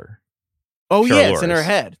her daughter? Oh, Charlotte. Yeah, it's in her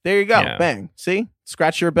head. There you go. Yeah. Bang. See?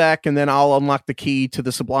 Scratch your back, and then I'll unlock the key to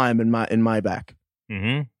the sublime in my back.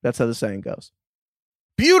 Mm-hmm. That's how the saying goes.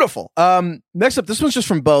 Beautiful. Next up, this one's just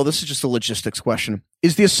from Bo. This is just a logistics question.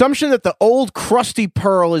 Is the assumption that the old crusty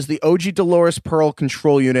Pearl is the OG Dolores Pearl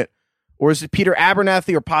control unit, or is it Peter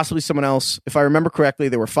Abernathy or possibly someone else? If I remember correctly,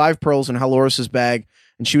 there were 5 pearls in Haloris's bag,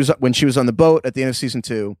 and when she was on the boat at the end of season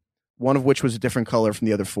 2, one of which was a different color from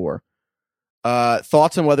the other 4.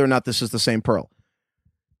 Thoughts on whether or not this is the same pearl?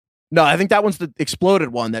 No, I think that one's the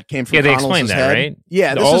exploded one that came from They Connell's explained that, head. right?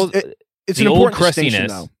 Yeah, it's an important distinction,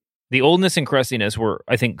 though. The oldness and crustiness were,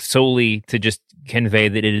 I think, solely to just convey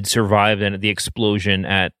that it had survived the explosion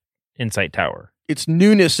at Insight Tower. It's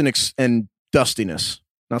newness and dustiness,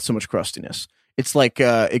 not so much crustiness. It's like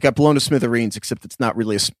it got blown to smithereens, except it's not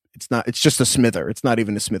really. It's just a smither. It's not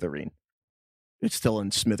even a smithereen. It's still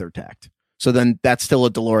in smither tact. So then that's still a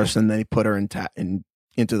Dolores, and they put her into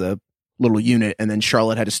the little unit, and then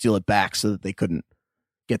Charlotte had to steal it back so that they couldn't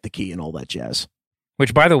get the key and all that jazz.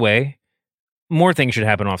 Which, by the way, more things should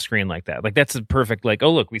happen off screen like that. Like that's a perfect. Like,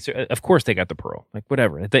 oh look, of course they got the pearl. Like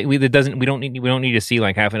whatever. We don't need to see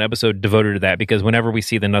like half an episode devoted to that, because whenever we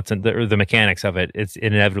see the nuts and the mechanics of it, it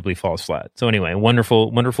inevitably falls flat. So anyway,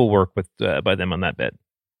 wonderful work with by them on that bit.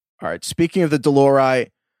 All right. Speaking of the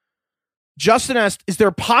Delori, Justin asked, is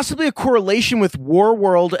there possibly a correlation with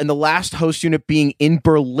Warworld and the last host unit being in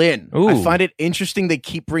Berlin? Ooh. I find it interesting they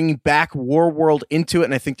keep bringing back Warworld into it,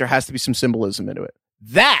 and I think there has to be some symbolism into it.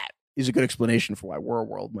 That is a good explanation for why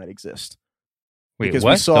Warworld might exist. Wait, Because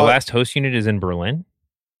what? we saw- The last host unit is in Berlin?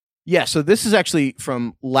 Yeah, so this is actually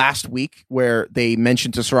from last week where they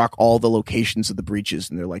mentioned to Sirach all the locations of the breaches,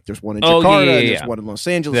 and they're like, there's one in Jakarta, and there's one in Los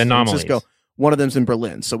Angeles, The San anomalies. Francisco. One of them's in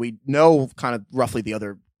Berlin. So we know kind of roughly the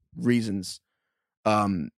other reasons.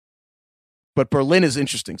 But Berlin is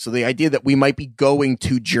interesting. So the idea that we might be going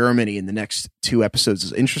to Germany in the next 2 episodes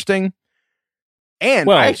is interesting. And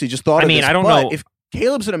Well, I actually just thought I of mean, this, I don't but know. if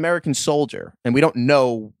Caleb's an American soldier, and we don't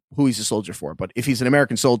know who he's a soldier for, but if he's an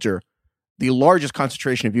American soldier, the largest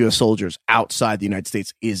concentration of U.S. soldiers outside the United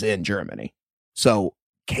States is in Germany. So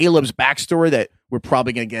Caleb's backstory that we're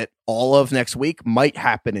probably going to get all of next week might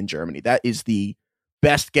happen in Germany. That is the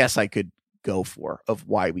best guess I could go for of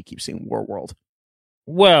why we keep seeing Warworld.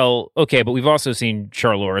 Well, okay, but we've also seen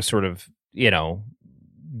Charlora sort of,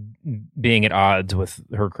 being at odds with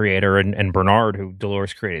her creator, and Bernard, who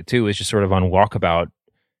Dolores created too, is just sort of on walkabout.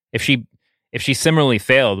 If she similarly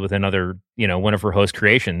failed with another, one of her host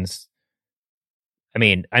creations, I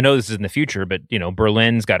mean, I know this is in the future, but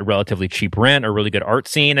Berlin's got relatively cheap rent, a really good art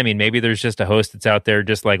scene. I mean, maybe there's just a host that's out there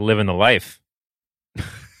just like living the life.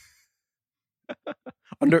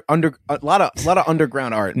 A lot of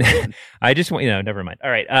underground art. I just want, never mind. All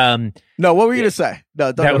right. No, what were you going to say?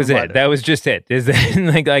 No, that was it. That was just it. Is that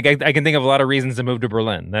I can think of a lot of reasons to move to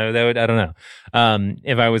Berlin. That would, I don't know.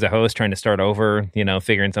 If I was a host trying to start over,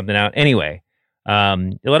 figuring something out. Anyway, a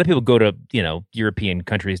lot of people go to, European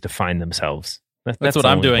countries to find themselves. That's what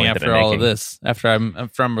I'm doing after all of this. After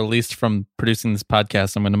I'm released from producing this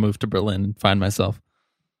podcast, I'm going to move to Berlin and find myself.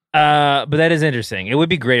 But that is interesting. It would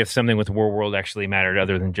be great if something with Warworld actually mattered,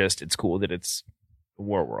 other than just it's cool that it's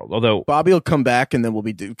Warworld. Although Bobby will come back, and then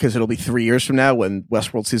because it'll be 3 years from now when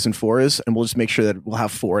Westworld season 4 is, and we'll just make sure that we'll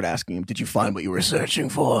have Ford asking him, "Did you find what you were searching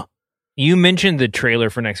for?" You mentioned the trailer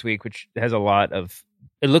for next week, which has a lot of.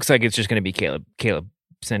 It looks like it's just going to be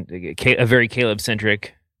a very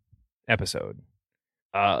Caleb-centric episode.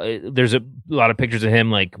 There's a lot of pictures of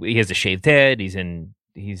him, like he has a shaved head. He's in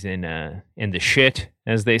the shit,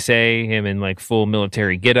 as they say, him in like full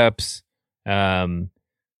military get-ups,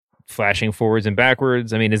 flashing forwards and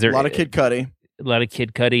backwards. I mean, is there a lot of Kid Cudi? A lot of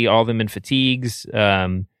Kid Cudi, all of them in fatigues.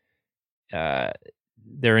 They're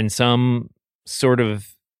in some sort of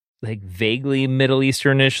like vaguely Middle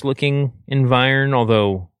Easternish looking environment,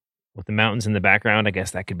 although with the mountains in the background, I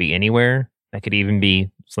guess that could be anywhere. That could even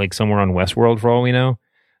be like somewhere on Westworld for all we know.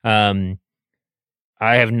 I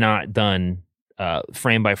have not done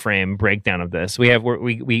frame by frame breakdown of this.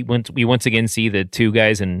 We once again see the 2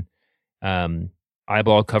 guys in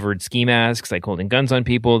eyeball covered ski masks, like holding guns on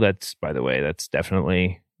people. That's, by the way, that's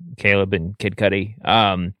definitely Caleb and Kid Cudi.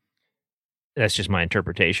 That's just my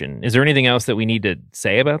interpretation. Is there anything else that we need to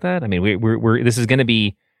say about that? I mean, we're this is going to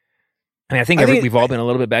be. I mean, I think we've all been a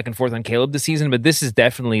little bit back and forth on Caleb this season, but this is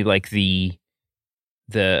definitely like the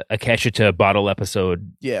Akeshita bottle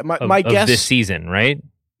episode. Yeah, my guess of this season, right?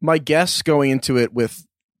 My guess going into it with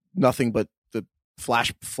nothing but the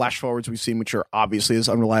flash forwards we've seen, which are obviously as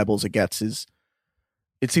unreliable as it gets, is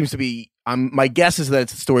it seems to be. My guess is that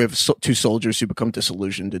it's a story of 2 soldiers who become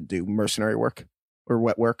disillusioned and do mercenary work or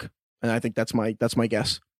wet work, and I think that's my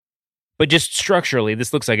guess. But just structurally,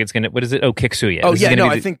 this looks like it's gonna. What is it? Oh, Kiksuya. Oh yeah, no,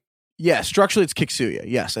 I think. Yeah, structurally it's Kiksuya.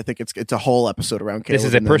 Yes, I think it's a whole episode around Caleb. This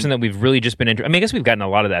is a person that we've really just been I mean, I guess we've gotten a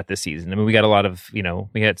lot of that this season. I mean, we got a lot of,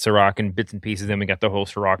 we had Sirach and bits and pieces, then we got the whole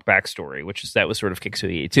Sirach backstory, that was sort of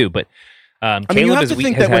Kiksuya too. But I mean, you have to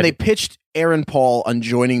think that when they pitched Aaron Paul on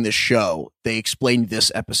joining the show, they explained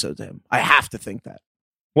this episode to him. I have to think that.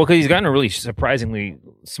 Well, because he's gotten a really surprisingly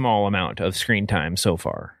small amount of screen time so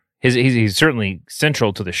far. He's certainly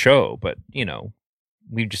central to the show, but,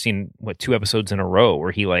 we've just seen 2 episodes in a row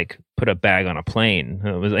where he like put a bag on a plane.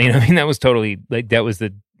 It was, that was totally like that was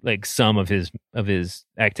the like sum of his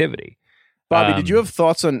activity. Bobby, did you have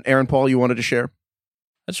thoughts on Aaron Paul you wanted to share?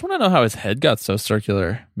 I just want to know how his head got so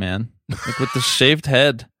circular, man. Like with the shaved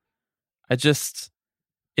head, it's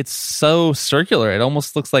so circular. It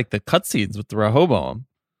almost looks like the cutscenes with the Rehoboam.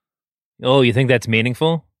 Oh, you think that's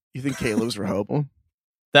meaningful? You think Caleb's Rehoboam?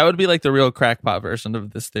 That would be like the real crackpot version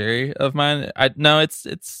of this theory of mine. I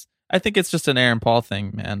think it's just an Aaron Paul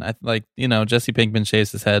thing, man. Jesse Pinkman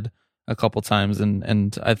shaves his head a couple times,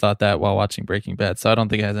 and I thought that while watching Breaking Bad. So I don't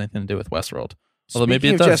think it has anything to do with Westworld. Although maybe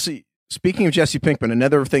it does. Speaking of Jesse Pinkman,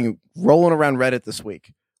 another thing rolling around Reddit this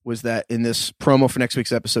week was that in this promo for next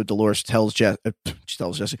week's episode, Dolores tells Caleb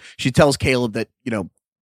that,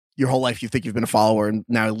 your whole life you think you've been a follower and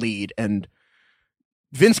now lead. And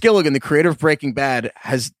Vince Gilligan, the creator of Breaking Bad,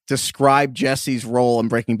 has described Jesse's role in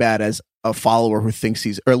Breaking Bad as a leader who thinks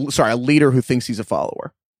he's a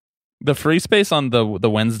follower. The free space on the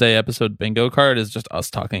Wednesday episode bingo card is just us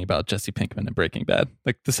talking about Jesse Pinkman and Breaking Bad.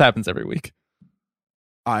 Like, this happens every week.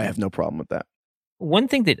 I have no problem with that. One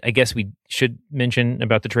thing that I guess we should mention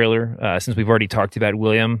about the trailer, since we've already talked about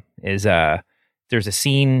William, is there's a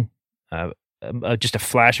scene, just a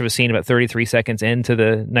flash of a scene about 33 seconds into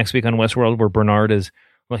the Next Week on Westworld where Bernard is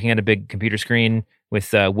looking at a big computer screen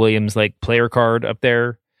with William's player card up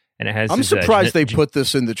there. And it has. I'm surprised they put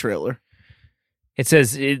this in the trailer. It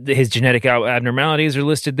says his genetic abnormalities are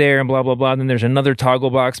listed there and blah, blah, blah. And then there's another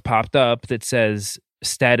toggle box popped up that says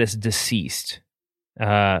status deceased.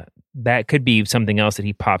 That could be something else that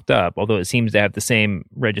he popped up, although it seems to have the same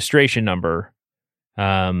registration number.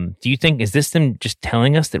 Do you think, is this them just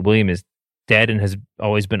telling us that William is dead and has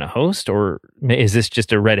always been a host? Or is this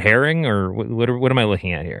just a red herring? Or what am I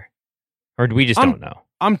looking at here? Or do we just don't know?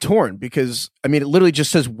 I'm torn because, it literally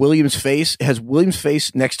just says William's face. It has William's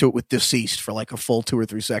face next to it with deceased for a full 2 or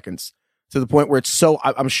 3 seconds, to the point where it's so,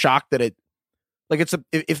 I'm shocked that it,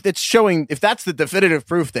 if that's the definitive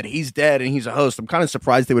proof that he's dead and he's a host, I'm kind of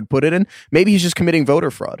surprised they would put it in. Maybe he's just committing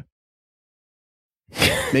voter fraud.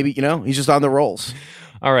 Maybe, he's just on the rolls.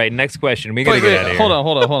 All right, next question. We got to get out of here.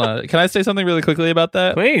 Hold on. Can I say something really quickly about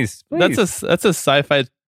that? Please. That's a sci-fi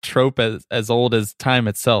trope as old as time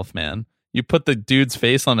itself, man. You put the dude's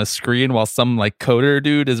face on a screen while some coder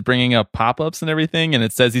dude is bringing up pop-ups and everything, and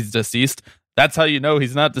it says he's deceased. That's how you know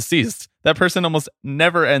he's not deceased. That person almost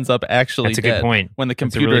never ends up actually dead. That's a good point. When the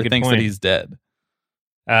computer thinks that he's dead.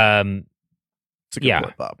 It's a good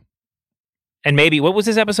point, Bob. And maybe, what was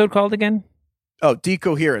this episode called again? Oh,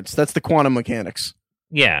 Decoherence. That's the quantum mechanics.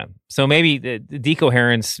 Yeah. So maybe the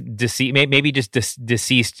decoherence, maybe just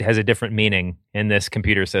deceased has a different meaning in this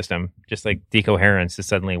computer system. Just like decoherence is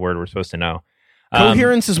suddenly a word we're supposed to know.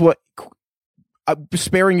 Coherence is what,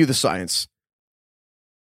 sparing you the science.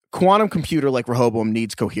 Quantum computer like Rehoboam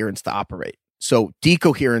needs coherence to operate. So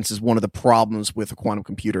decoherence is one of the problems with a quantum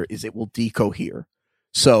computer is it will decohere.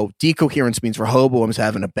 So decoherence means Rehoboam's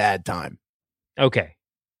having a bad time. Okay.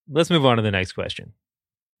 Let's move on to the next question.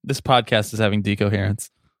 This podcast is having decoherence.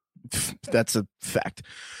 That's a fact.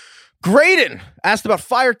 Graydon asked about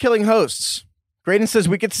fire killing hosts. Graydon says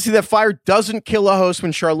we get to see that fire doesn't kill a host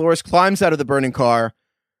when Charloris climbs out of the burning car.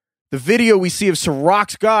 The video we see of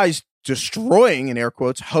Sirach's guys destroying, in air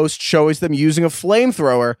quotes, hosts shows them using a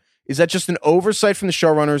flamethrower. Is that just an oversight from the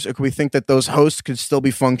showrunners, or could we think that those hosts could still be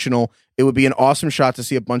functional? It would be an awesome shot to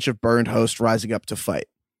see a bunch of burned hosts rising up to fight.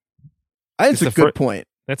 I think it's a good point.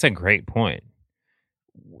 That's a great point.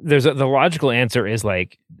 The logical answer is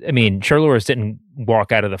Charloris didn't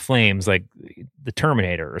walk out of the flames like the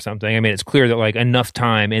Terminator or something. It's clear that enough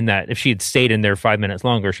time in that if she had stayed in there 5 minutes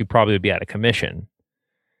longer, she probably would be out of commission.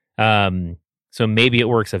 So maybe it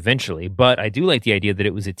works eventually, but I do like the idea that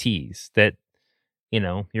it was a tease that,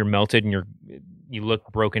 you're melted and you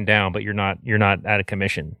look broken down, but you're not out of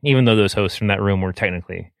commission, even though those hosts from that room were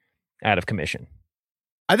technically out of commission.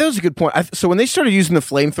 I thought it was a good point. So when they started using the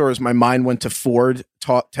flamethrowers, my mind went to Ford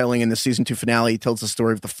telling in the season 2 finale. He tells the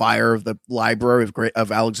story of the fire of the library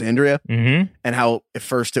of Alexandria, and how at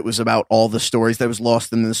first it was about all the stories that was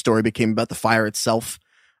lost, and then the story became about the fire itself.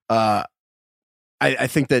 I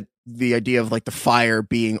think that the idea of the fire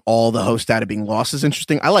being all the host data being lost is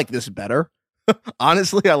interesting. I like this better.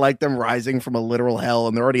 Honestly, I like them rising from a literal hell,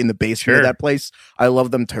 and they're already in the basement of that place. I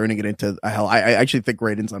love them turning it into a hell. I actually think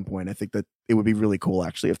Graydon's on point. I think that it would be really cool,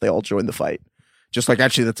 actually, if they all joined the fight. Just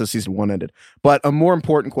actually, that's how season 1 ended. But a more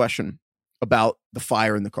important question about the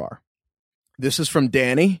fire in the car. This is from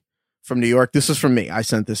Danny from New York. This is from me. I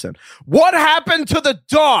sent this in. What happened to the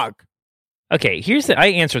dog? Okay, I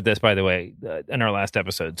answered this, by the way, in our last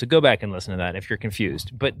episode. So go back and listen to that if you're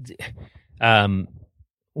confused. But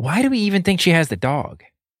why do we even think she has the dog?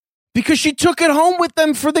 Because she took it home with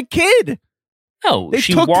them for the kid. No,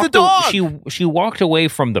 she took the dog. She walked away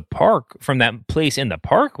from the park, from that place in the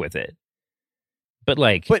park with it. But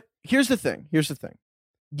here's the thing.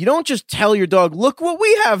 You don't just tell your dog, look what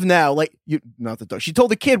we have now. Not the dog. She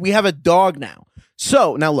told the kid, we have a dog now.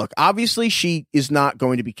 So now look, obviously she is not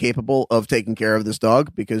going to be capable of taking care of this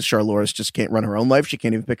dog because Charloris just can't run her own life. She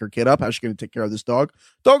can't even pick her kid up. How's she going to take care of this dog?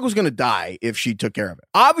 Dog was going to die if she took care of it.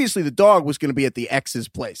 Obviously the dog was going to be at the ex's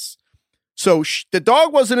place. So the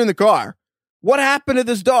dog wasn't in the car. What happened to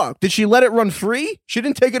this dog? Did she let it run free? She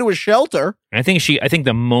didn't take it to a shelter. I think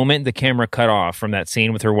the moment the camera cut off from that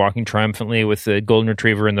scene with her walking triumphantly with the golden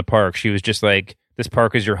retriever in the park, she was just like, this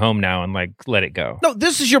park is your home now, and like, let it go. No,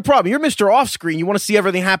 this is your problem. You're Mr. Off-Screen. You want to see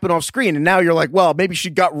everything happen off-screen, and now you're like, well, maybe she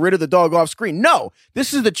got rid of the dog off-screen. No,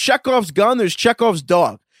 this is the Chekhov's gun. There's Chekhov's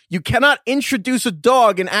dog. You cannot introduce a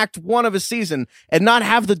dog in Act 1 of a season and not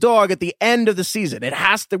have the dog at the end of the season.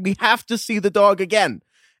 We have to see the dog again.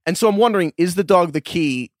 And so I'm wondering, is the dog the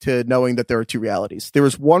key to knowing that there are two realities? There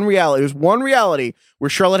is one reality. There's one reality where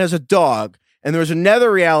Charlotte has a dog, and there's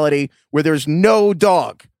another reality where there's no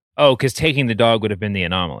dog. Oh, because taking the dog would have been the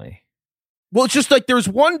anomaly. Well, it's just like there's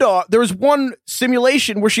one dog. There was one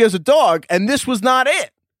simulation where she has a dog, and this was not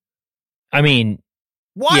it. I mean,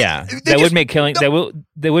 why? Yeah, that would make killing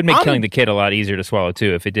the kid a lot easier to swallow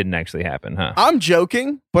too if it didn't actually happen, huh? I'm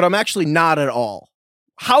joking, but I'm actually not at all.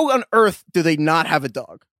 How on earth do they not have a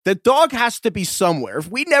dog? The dog has to be somewhere.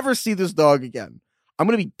 If we never see this dog again, I'm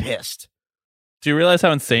going to be pissed. Do you realize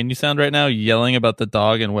how insane you sound right now, yelling about the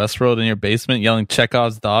dog in Westworld in your basement, yelling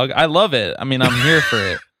Chekhov's dog? I love it. I mean, I'm here for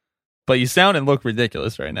it. But you sound and look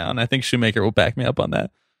ridiculous right now, and I think Shoemaker will back me up on that.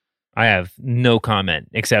 I have no comment,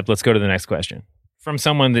 except let's go to the next question. From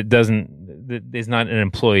someone that is not an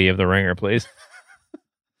employee of The Ringer, please.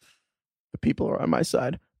 The people are on my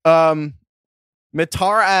side.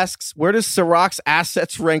 Mitar asks, where does Sirach's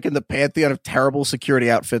assets rank in the pantheon of terrible security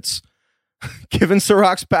outfits? Given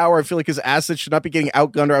Sirach's power, I feel like his assets should not be getting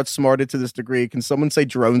outgunned or outsmarted to this degree. Can someone say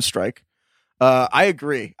drone strike? I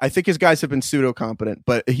agree. I think his guys have been pseudo-competent,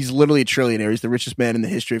 but he's literally a trillionaire. He's the richest man in the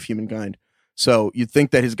history of humankind. So you'd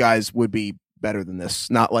think that his guys would be better than this,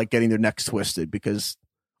 not like getting their necks twisted, because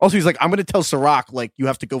also he's like, I'm going to tell Sirach, like, you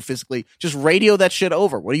have to go physically, just radio that shit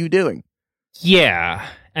over. What are you doing? Yeah.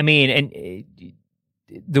 I mean, and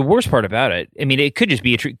the worst part about it, I mean, it could just be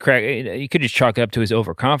you could just chalk it up to his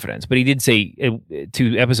overconfidence, but he did say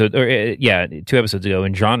 2 episodes ago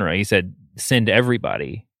in Genre, he said, send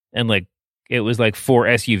everybody. And like, it was like 4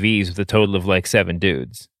 SUVs with a total of like 7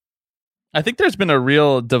 dudes. I think there's been a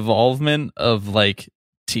real devolvement of like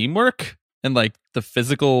teamwork and like the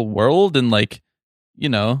physical world and like, you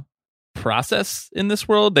know, process in this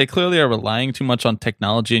world. They clearly are relying too much on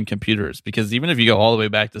technology and computers, because even if you go all the way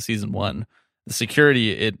back to season 1, the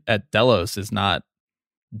security at Delos is not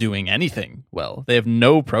doing anything well. They have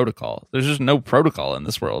no protocol. There's just no protocol in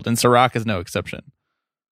this world, and Sirach is no exception.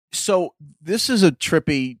 So this is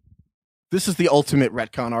the ultimate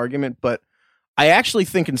retcon argument, but I actually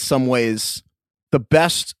think in some ways the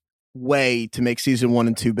best way to make season 1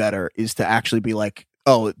 and 2 better is to actually be like,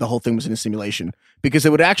 oh, the whole thing was in a simulation, because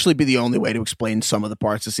it would actually be the only way to explain some of the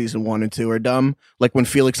parts of season 1 and 2 are dumb. Like when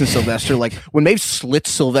Felix and Sylvester, like when Maeve slits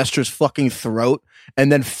Sylvester's fucking throat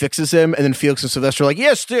and then fixes him, and then Felix and Sylvester are like,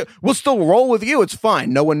 yes, we'll still roll with you. It's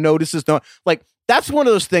fine. No one notices. No, like that's one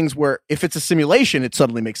of those things where if it's a simulation, it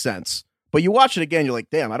suddenly makes sense. But you watch it again, you're like,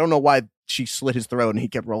 damn, I don't know why she slit his throat and he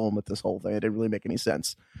kept rolling with this whole thing. It didn't really make any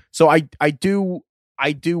sense. So I do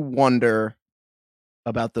wonder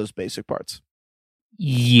about those basic parts.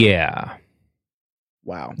 Yeah.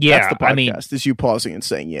 Wow. Yeah. That's the podcast. I mean, is you pausing and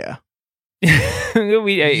saying, yeah.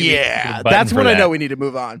 Yeah. That's when I know we need to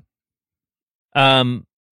move on.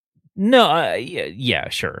 No. Yeah.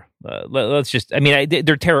 Sure. Let's just. I mean,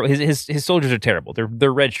 they're terrible. His soldiers are terrible.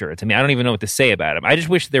 They're red shirts. I mean, I don't even know what to say about them. I just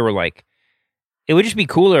wish there were like. It would just be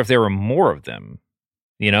cooler if there were more of them.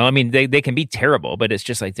 You know, I mean, they can be terrible, but it's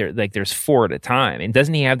just like there's 4 at a time. And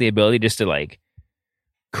doesn't he have the ability just to like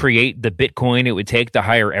create the Bitcoin it would take to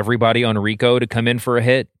hire everybody on Rico to come in for a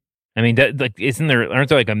hit? I mean, that like aren't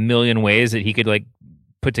there like a million ways that he could like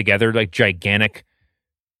put together like gigantic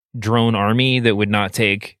drone army that would not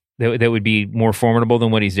take that would be more formidable than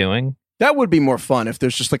what he's doing? That would be more fun if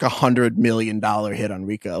there's just like $100 million hit on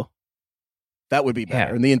Rico. That would be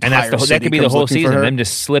better. Yeah. And the entire that could be the whole season. Them Them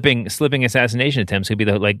just slipping assassination attempts could be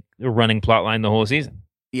the running plot line the whole season.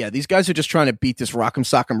 Yeah, these guys are just trying to beat this Rock'em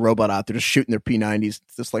Sock'em robot out. They're just shooting their P90s.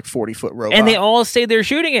 It's this like 40-foot robot. And they all stayed there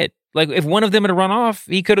shooting it. Like if one of them had run off,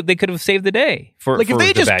 they could have saved the day. If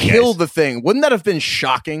they just killed the thing, wouldn't that have been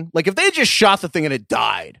shocking? Like if they just shot the thing and it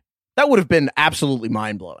died, that would have been absolutely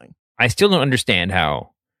mind-blowing. I still don't understand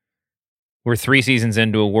how we're 3 seasons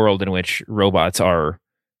into a world in which robots are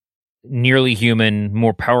nearly human,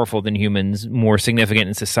 more powerful than humans, more significant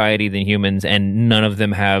in society than humans, and none of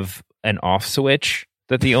them have an off switch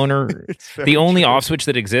that the owner. The only off switch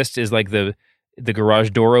that exists is like the the garage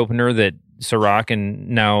door opener that Serac and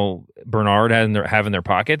now Bernard have in their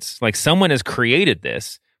pockets. Like, someone has created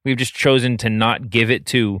this. We've just chosen to not give it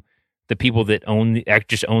to the people that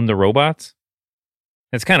just own the robots.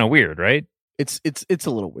 That's kind of weird, right? It's a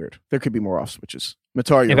little weird. There could be more off switches.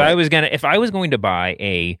 Matar, you're If right. I was going to buy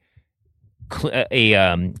a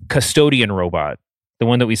custodian robot, the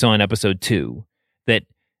one that we saw in episode 2, that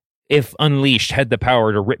if unleashed had the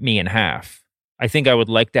power to rip me in half, I think I would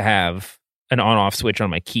like to have an on-off switch on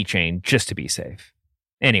my keychain just to be safe.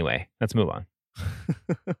 Anyway, let's move on.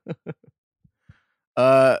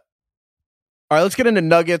 All right, let's get into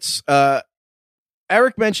nuggets.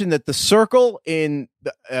 Eric mentioned that the circle in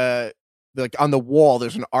the like on the wall,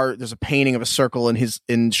 there's a painting of a circle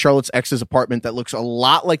in Charlotte's ex's apartment that looks a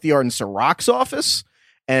lot like the art in Serac's office,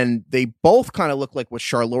 and they both kind of look like what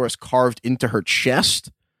Charloris carved into her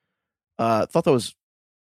chest. Thought that was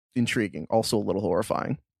intriguing, also a little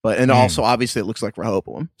horrifying, but also obviously it looks like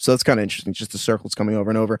Rehoboam, so that's kind of interesting. Just the circles coming over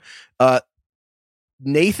and over.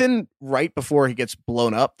 Nathan, right before he gets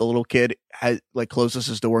blown up, the little kid closes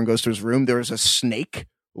his door and goes to his room. There is a snake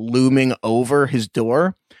looming over his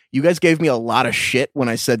door. You guys gave me a lot of shit when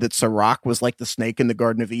I said that Serac was like the snake in the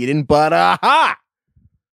Garden of Eden, but aha!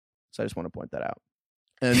 So I just want to point that out.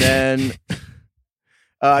 And then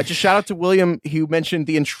just shout out to William, who mentioned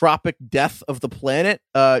the entropic death of the planet.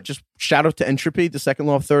 Just shout out to entropy, the second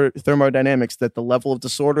law of thermodynamics, that the level of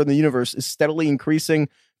disorder in the universe is steadily increasing.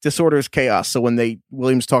 Disorder is chaos. So when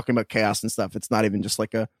William's talking about chaos and stuff, it's not even just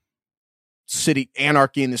like a city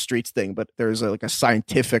anarchy in the streets thing, but there's a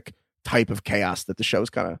scientific type of chaos that the show's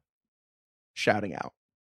kind of shouting out.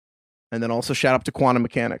 And then also shout out to quantum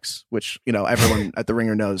mechanics, which, everyone at the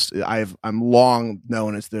Ringer knows. I'm long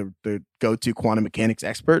known as the go-to quantum mechanics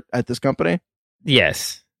expert at this company.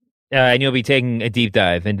 Yes. And you'll be taking a deep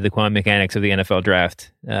dive into the quantum mechanics of the NFL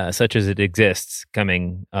draft, such as it exists,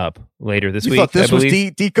 coming up later this week. You thought this was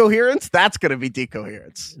decoherence? That's going to be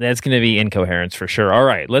decoherence. That's going to be incoherence for sure. All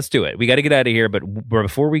right, let's do it. We got to get out of here, but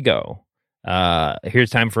before we go, here's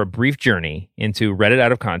time for a brief journey into Reddit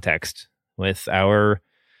Out of Context with our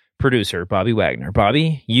producer, Bobby Wagner.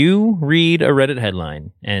 Bobby, you read a Reddit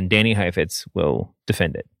headline, and Danny Heifetz will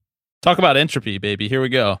defend it. Talk about entropy, baby. Here we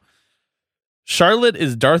go. Charlotte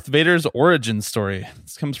is Darth Vader's origin story.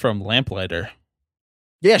 This comes from Lamplighter.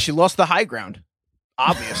 Yeah, she lost the high ground.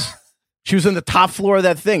 Obvious. She was in the top floor of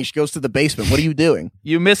that thing. She goes to the basement. What are you doing?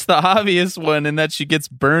 You missed the obvious one in that she gets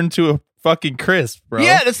burned to a fucking crisp, bro.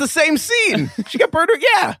 Yeah, that's the same scene. She got burned.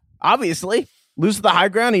 Yeah, obviously. Lose the high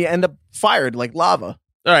ground, and you end up fired like lava.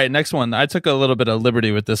 All right, next one. I took a little bit of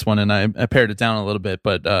liberty with this one, and I pared it down a little bit.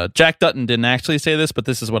 But Jack Dutton didn't actually say this, but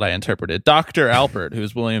this is what I interpreted. Dr. Alpert,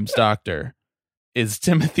 who's William's doctor, is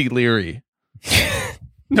Timothy Leary,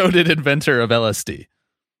 noted inventor of LSD.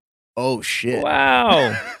 Oh, shit.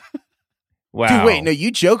 Wow. Wow. Dude, wait, no,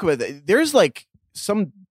 you joke about that. There's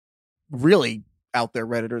some really out there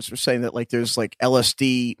Redditors are saying that there's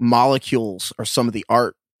LSD molecules are some of the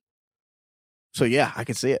art. So yeah, I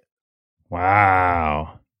can see it.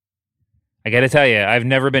 Wow. I got to tell you, I've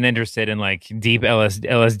never been interested in deep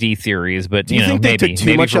LSD theories, but do you think they maybe, took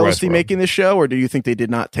too much LSD Westworld. making this show, or do you think they did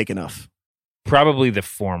not take enough? Probably the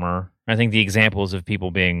former. I think the examples of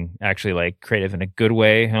people being actually creative in a good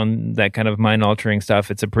way on that kind of mind altering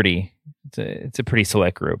stuff, it's a pretty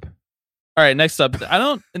select group. All right, next up.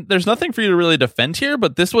 There's nothing for you to really defend here,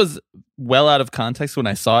 but this was well out of context when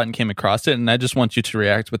I saw it and came across it, and I just want you to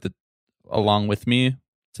react with it along with me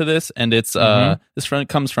to this. And it's this friend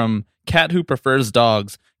comes from Cat Who Prefers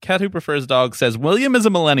Dogs. Cat Who Prefers Dogs says William is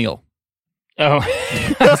a millennial. Oh,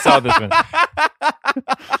 I saw this one.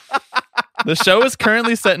 The show is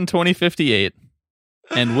currently set in 2058,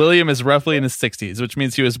 and William is roughly in his 60s, which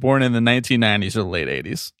means he was born in the 1990s or the late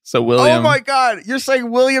 80s. So William... Oh my God, you're saying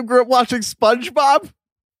William grew up watching SpongeBob?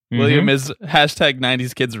 William is hashtag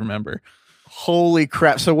 90s kids remember. Holy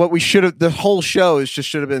crap. So what we should have... The whole show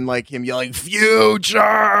should have been him yelling,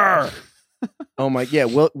 "Future!" Oh my... Yeah,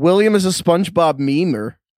 William is a SpongeBob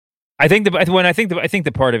memer. I think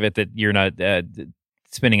the part of it that you're not...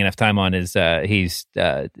 spending enough time on is he's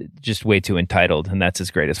just way too entitled, and that's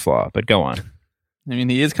his greatest flaw. But go on. I mean,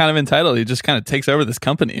 he is kind of entitled. He just kind of takes over this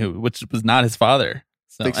company, which was not his father.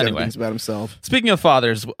 So Thinks anyway, everything's about himself. Speaking of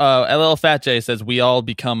fathers, LL Fat J says we all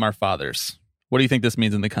become our fathers. What do you think this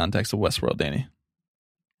means in the context of Westworld, Danny?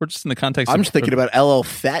 We're just in the context. I'm just thinking about LL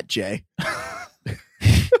Fat J.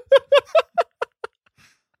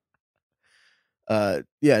 Yeah,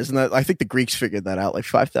 isn't that? I think the Greeks figured that out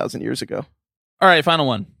 5,000 years ago. All right, final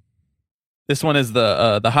one. This one is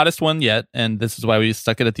the hottest one yet, and this is why we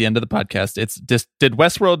stuck it at the end of the podcast. It's just, did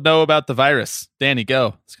Westworld know about the virus? Danny,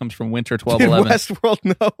 go. This comes from Winter 1211. Did Westworld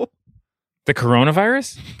know? The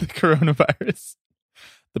coronavirus? The coronavirus.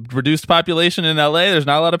 The reduced population in LA, there's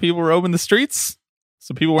not a lot of people roaming the streets.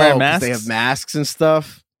 So people wearing 'Cause masks. They have masks and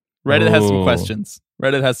stuff. Reddit has some Oh. questions.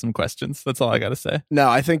 Reddit has some questions. That's all I got to say. No,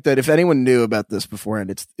 I think that if anyone knew about this beforehand,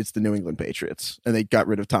 it's the New England Patriots. And they got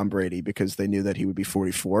rid of Tom Brady because they knew that he would be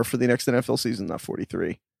 44 for the next NFL season, not 43.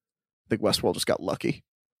 I think Westworld just got lucky.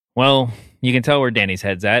 Well, you can tell where Danny's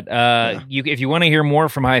head's at. If you want to hear more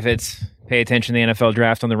from Heifetz, pay attention to the NFL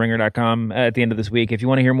draft on theringer.com at the end of this week. If you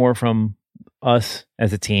want to hear more from us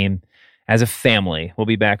as a team, as a family, we'll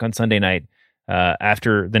be back on Sunday night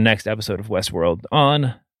after the next episode of Westworld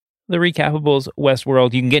on the Recapables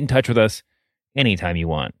Westworld. You can get in touch with us anytime you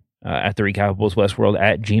want at the Recapables Westworld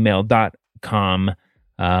at gmail.com.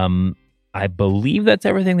 I believe that's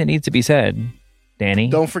everything that needs to be said. Danny?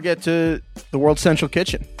 Don't forget to the World Central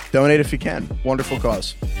Kitchen. Donate if you can. Wonderful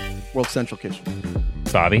cause. World Central Kitchen.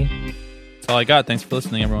 Bobby? That's all I got. Thanks for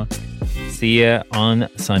listening, everyone. See ya on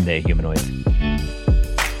Sunday, humanoids.